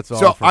 No, that's all.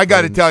 So for I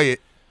got to fun. tell you,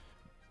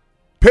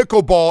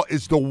 pickleball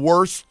is the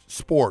worst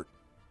sport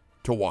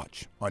to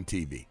watch on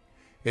TV.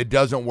 It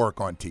doesn't work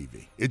on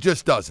TV. It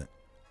just doesn't.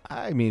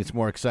 I mean, it's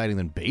more exciting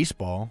than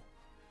baseball.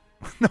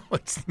 No,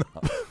 it's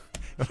not.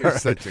 You're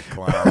such a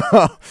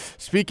clown.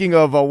 Speaking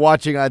of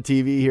watching on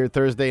TV here,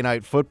 Thursday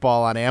Night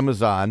Football on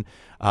Amazon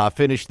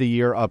finished the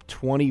year up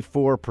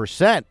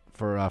 24%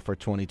 for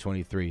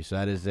 2023. So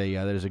that is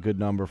a good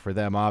number for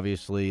them.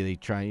 Obviously, they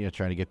trying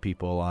to get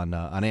people on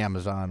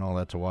Amazon, all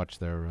that, to watch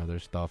their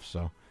stuff.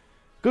 So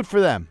good for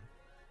them.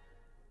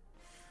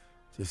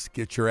 Just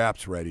get your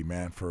apps ready,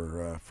 man,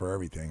 for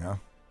everything, huh?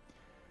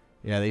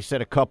 Yeah, they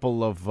set a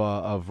couple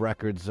of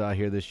records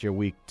here this year.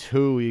 Week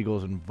 2,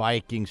 Eagles and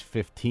Vikings,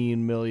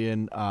 15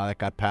 million. That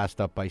got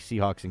passed up by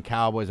Seahawks and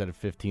Cowboys at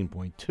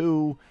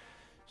 15.2.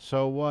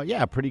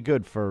 So pretty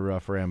good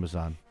for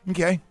Amazon.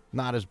 Okay.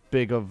 Not as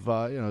big of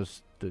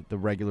as the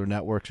regular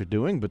networks are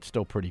doing, but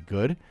still pretty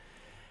good.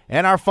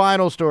 And our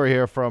final story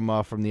here from the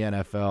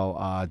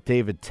NFL,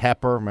 David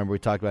Tepper. Remember we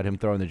talked about him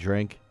throwing the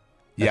drink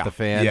at the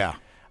fan? Yeah.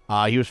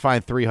 He was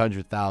fined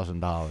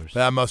 $300,000.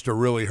 That must have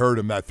really hurt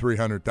him, that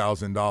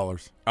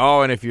 $300,000.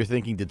 Oh, and if you're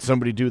thinking, did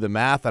somebody do the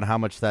math on how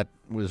much that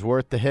was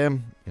worth to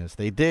him? Yes,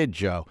 they did,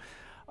 Joe.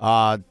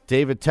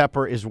 David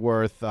Tepper is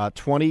worth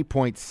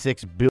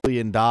 $20.6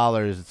 billion.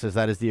 It says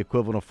that is the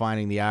equivalent of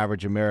finding the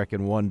average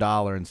American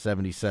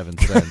 $1.77.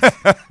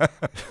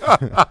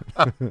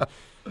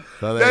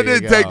 So that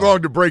didn't take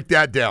long to break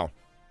that down.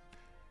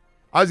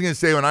 I was going to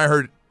say, when I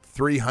heard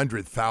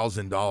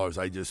 $300,000,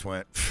 I just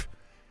went,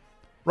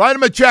 write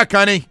him a check,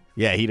 honey.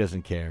 Yeah, he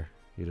doesn't care.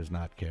 He does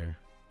not care.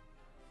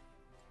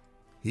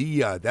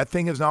 That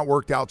thing has not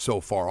worked out so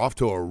far. Off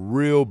to a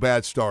real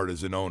bad start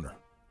as an owner.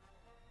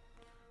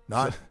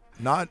 Not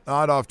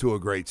off to a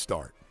great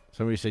start.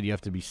 Somebody said you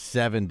have to be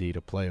 70 to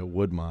play at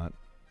Woodmont.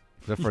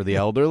 Is that for the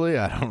elderly?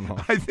 I don't know.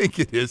 I think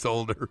it is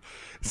older.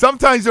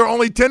 Sometimes there are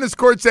only tennis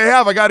courts they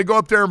have. I got to go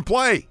up there and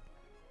play.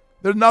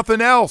 There's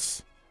nothing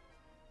else.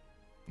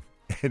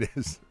 It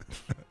is.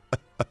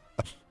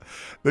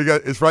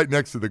 It's right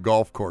next to the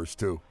golf course,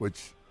 too,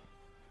 which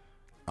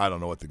I don't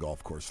know what the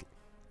golf course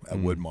at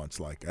Woodmont's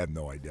like. I have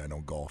no idea. I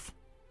don't golf.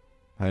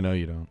 I know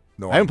you don't.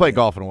 No, I haven't played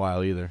golf in a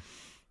while either.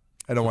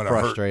 I don't want to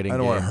frustrating hurt. I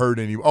don't want to game. hurt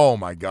any. Oh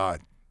my God,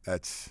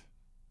 that's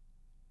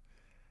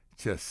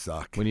just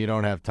suck. When you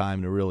don't have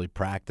time to really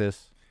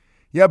practice.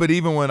 Yeah, but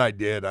even when I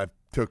did, I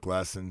took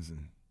lessons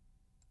and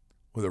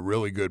with a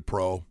really good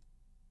pro,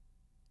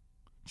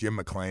 Jim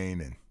McClain,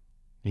 and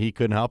He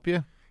couldn't help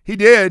you? he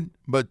did.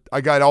 But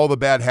I got all the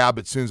bad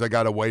habits as soon as I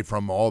got away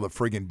from all the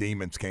friggin'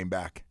 demons came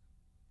back.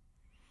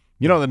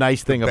 You know the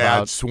nice thing Bad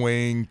about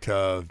swing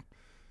to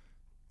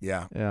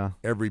yeah.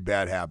 every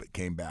bad habit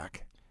came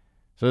back.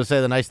 So to say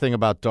the nice thing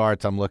about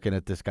darts, I'm looking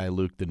at this guy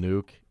Luke the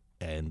Nuke,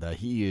 and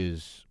he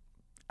is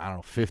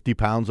 50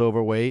 pounds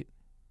overweight.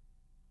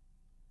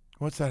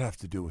 What's that have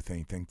to do with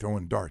anything?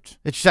 Throwing darts.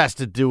 It just has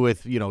to do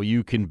with,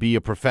 you can be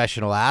a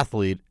professional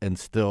athlete and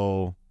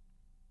still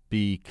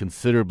be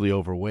considerably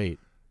overweight.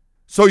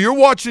 So you're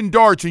watching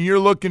darts and you're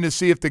looking to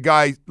see if the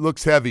guy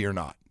looks heavy or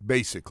not.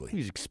 basically.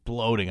 He's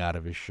exploding out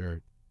of his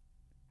shirt.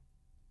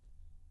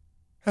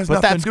 Has But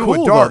nothing that's to do cool, with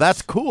though. darts.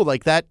 That's cool.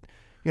 Like that,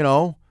 you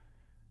know,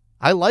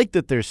 I like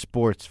that there's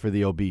sports for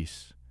the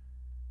obese.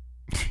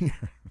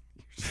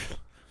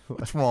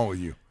 What's wrong with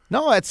you?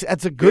 No, that's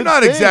a good You're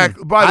not thing.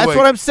 exactly. By the That's way,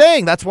 what I'm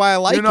saying. That's why I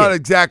like it. you're not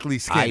exactly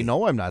skinny. I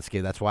know I'm not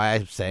skinny. That's why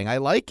I'm saying I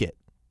like it.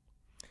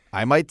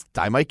 I might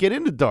get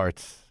into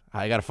darts.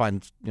 I got to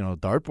find,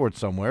 dartboard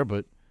somewhere,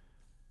 but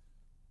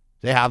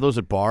they have those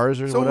at bars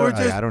or So whatever.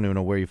 we're just- I don't even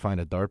know where you find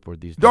a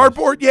dartboard these days.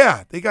 Dartboard,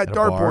 yeah, they got At a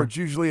bar? dartboards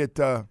usually at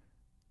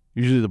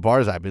Usually the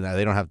bars I've been at,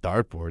 they don't have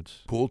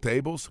dartboards. pool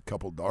tables. A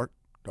couple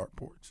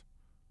dartboards.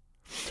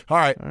 All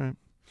right, All right.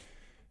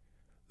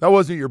 that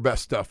wasn't your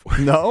best stuff.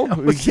 No?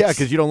 was Yeah, just-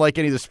 because you don't like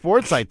any of the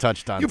sports I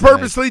touched on You today.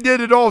 purposely did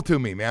it all to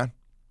me, man.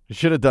 You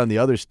should have done the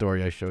other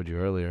story I showed you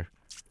earlier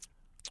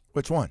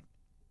Which one?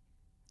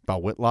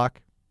 about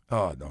Whitlock.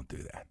 Oh, don't do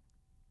that.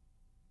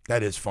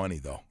 That is funny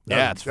though.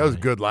 Yeah, it's that was a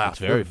funny. good laugh. It's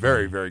very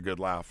very, funny. very good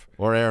laugh.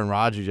 Or Aaron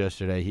Rodgers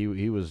yesterday.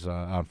 He was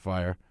on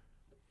fire.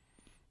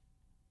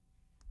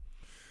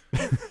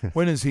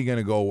 When is he going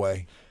to go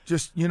away?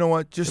 Just you know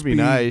what? Just It'd be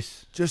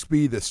nice. Just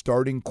be the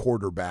starting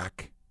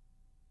quarterback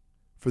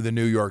for the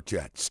New York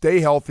Jets. Stay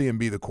healthy and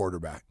be the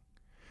quarterback.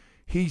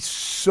 He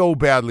so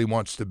badly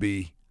wants to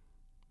be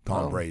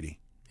Tom Brady.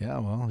 Yeah,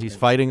 well, he's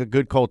fighting a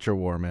good culture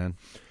war, man.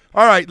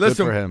 All right,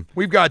 listen. for him.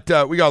 We got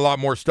a lot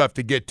more stuff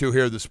to get to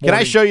here this morning.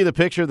 Can I show you the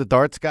picture of the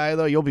darts guy,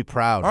 though? You'll be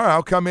proud. All right,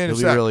 I'll come in You'll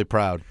a be sec. really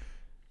proud.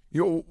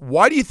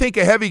 Why do you think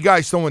a heavy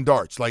guy's throwing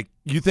darts? Like,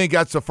 you think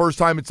that's the first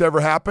time it's ever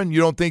happened? You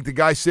don't think the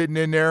guy sitting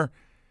in there?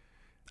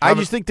 I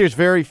just think there's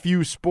very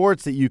few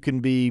sports that you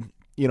can be,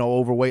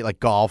 overweight. Like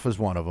golf is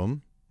one of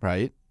them,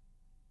 right?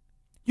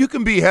 You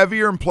can be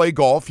heavier and play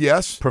golf,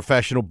 yes.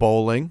 Professional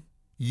bowling.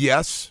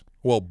 Yes.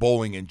 Well,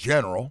 bowling in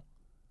general.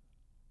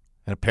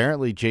 And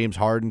apparently James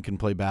Harden can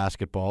play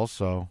basketball,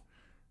 so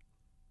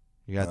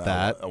you got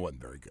that. That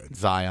wasn't very good.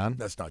 Zion.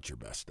 That's not your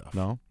best stuff.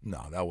 No?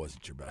 No, that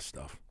wasn't your best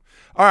stuff.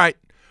 All right.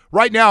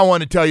 Right now, I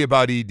want to tell you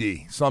about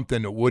ED,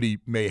 something that Woody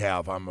may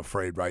have, I'm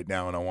afraid, right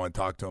now, and I want to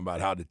talk to him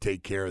about how to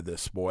take care of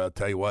this. Boy, I'll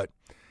tell you what,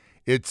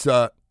 it's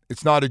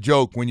not a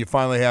joke when you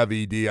finally have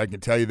ED. I can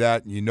tell you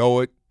that, and you know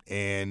it,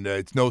 and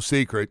it's no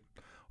secret.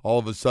 All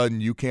of a sudden,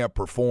 you can't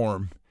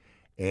perform,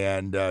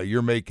 and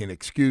you're making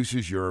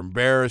excuses, you're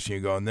embarrassed, and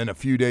you go, and then a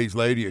few days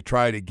later, you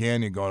try it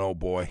again, you're going, oh,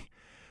 boy.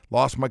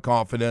 Lost my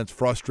confidence,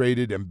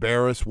 frustrated,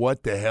 embarrassed.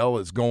 What the hell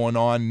is going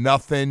on?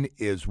 Nothing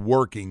is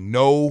working.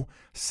 No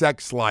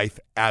sex life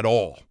at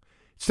all.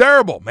 It's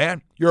terrible,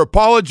 man. You're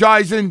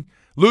apologizing,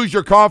 lose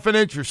your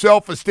confidence, your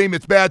self-esteem.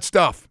 It's bad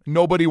stuff.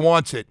 Nobody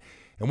wants it.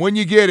 And when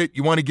you get it,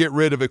 you want to get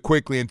rid of it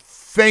quickly. And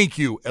thank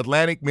you,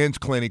 Atlantic Men's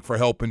Clinic, for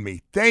helping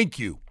me. Thank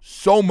you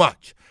so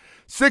much.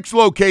 6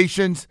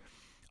 locations.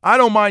 I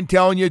don't mind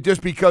telling you,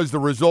 just because the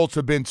results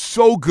have been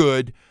so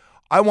good,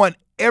 I want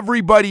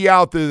everybody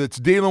out there that's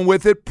dealing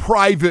with it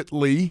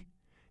privately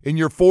in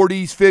your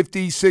 40s,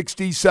 50s,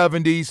 60s,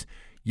 70s,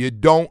 you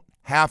don't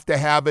have to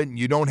have it and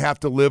you don't have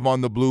to live on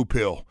the blue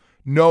pill.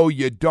 No,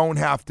 you don't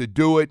have to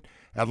do it.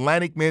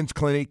 Atlantic Men's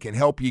Clinic can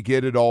help you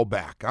get it all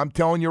back. I'm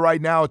telling you right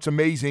now, it's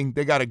amazing.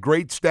 They got a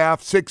great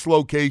staff, 6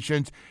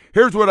 locations.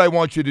 Here's what I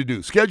want you to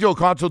do. Schedule a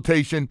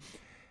consultation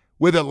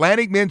with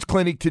Atlantic Men's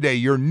Clinic today.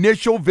 Your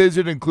initial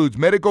visit includes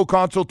medical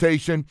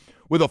consultation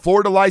with a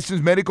Florida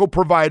licensed medical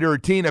provider, a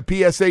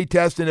PSA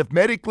test, and if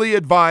medically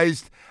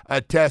advised, a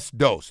test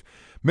dose.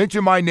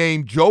 Mention my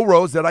name, Joe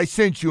Rose, that I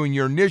sent you, and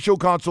your initial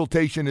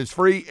consultation is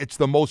free. It's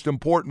the most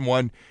important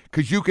one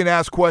because you can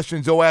ask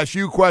questions. They'll ask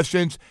you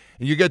questions,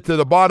 and you get to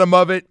the bottom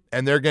of it,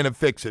 and they're going to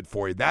fix it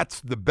for you. That's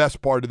the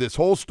best part of this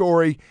whole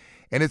story,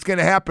 and it's going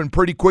to happen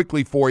pretty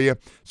quickly for you.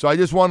 So I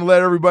just want to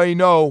let everybody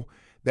know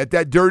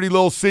that dirty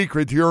little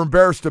secret you're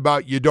embarrassed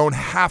about, you don't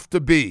have to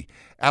be.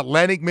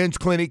 Atlantic Men's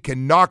Clinic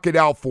can knock it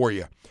out for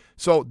you.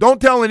 So don't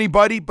tell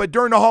anybody, but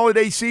during the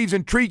holiday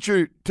season, treat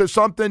you to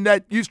something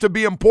that used to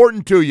be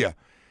important to you.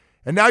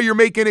 And now you're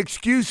making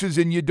excuses,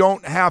 and you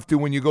don't have to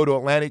when you go to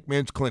Atlantic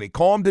Men's Clinic.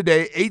 Call them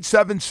today,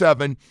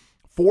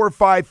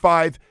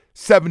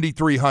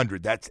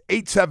 877-455-7300. That's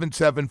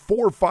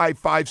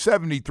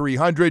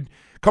 877-455-7300.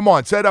 Come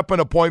on, set up an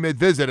appointment.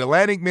 Visit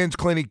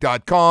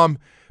AtlanticMen'sClinic.com.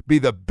 Be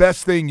the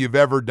best thing you've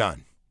ever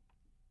done.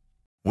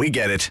 We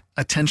get it.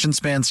 Attention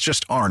spans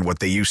just aren't what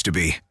they used to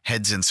be.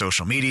 Heads in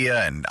social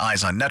media and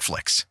eyes on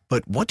Netflix.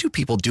 But what do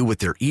people do with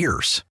their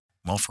ears?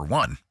 Well, for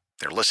one,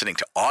 they're listening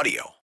to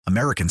audio.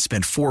 Americans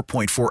spend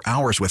 4.4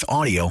 hours with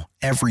audio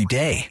every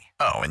day.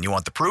 Oh, and you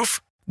want the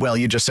proof? Well,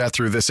 you just sat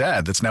through this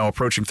ad that's now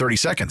approaching 30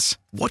 seconds.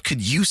 What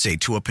could you say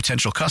to a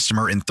potential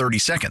customer in 30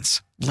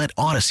 seconds? Let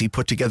Odyssey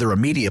put together a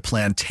media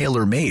plan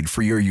tailor-made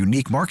for your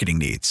unique marketing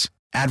needs.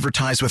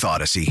 Advertise with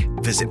Odyssey.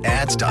 Visit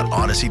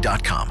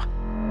ads.odyssey.com.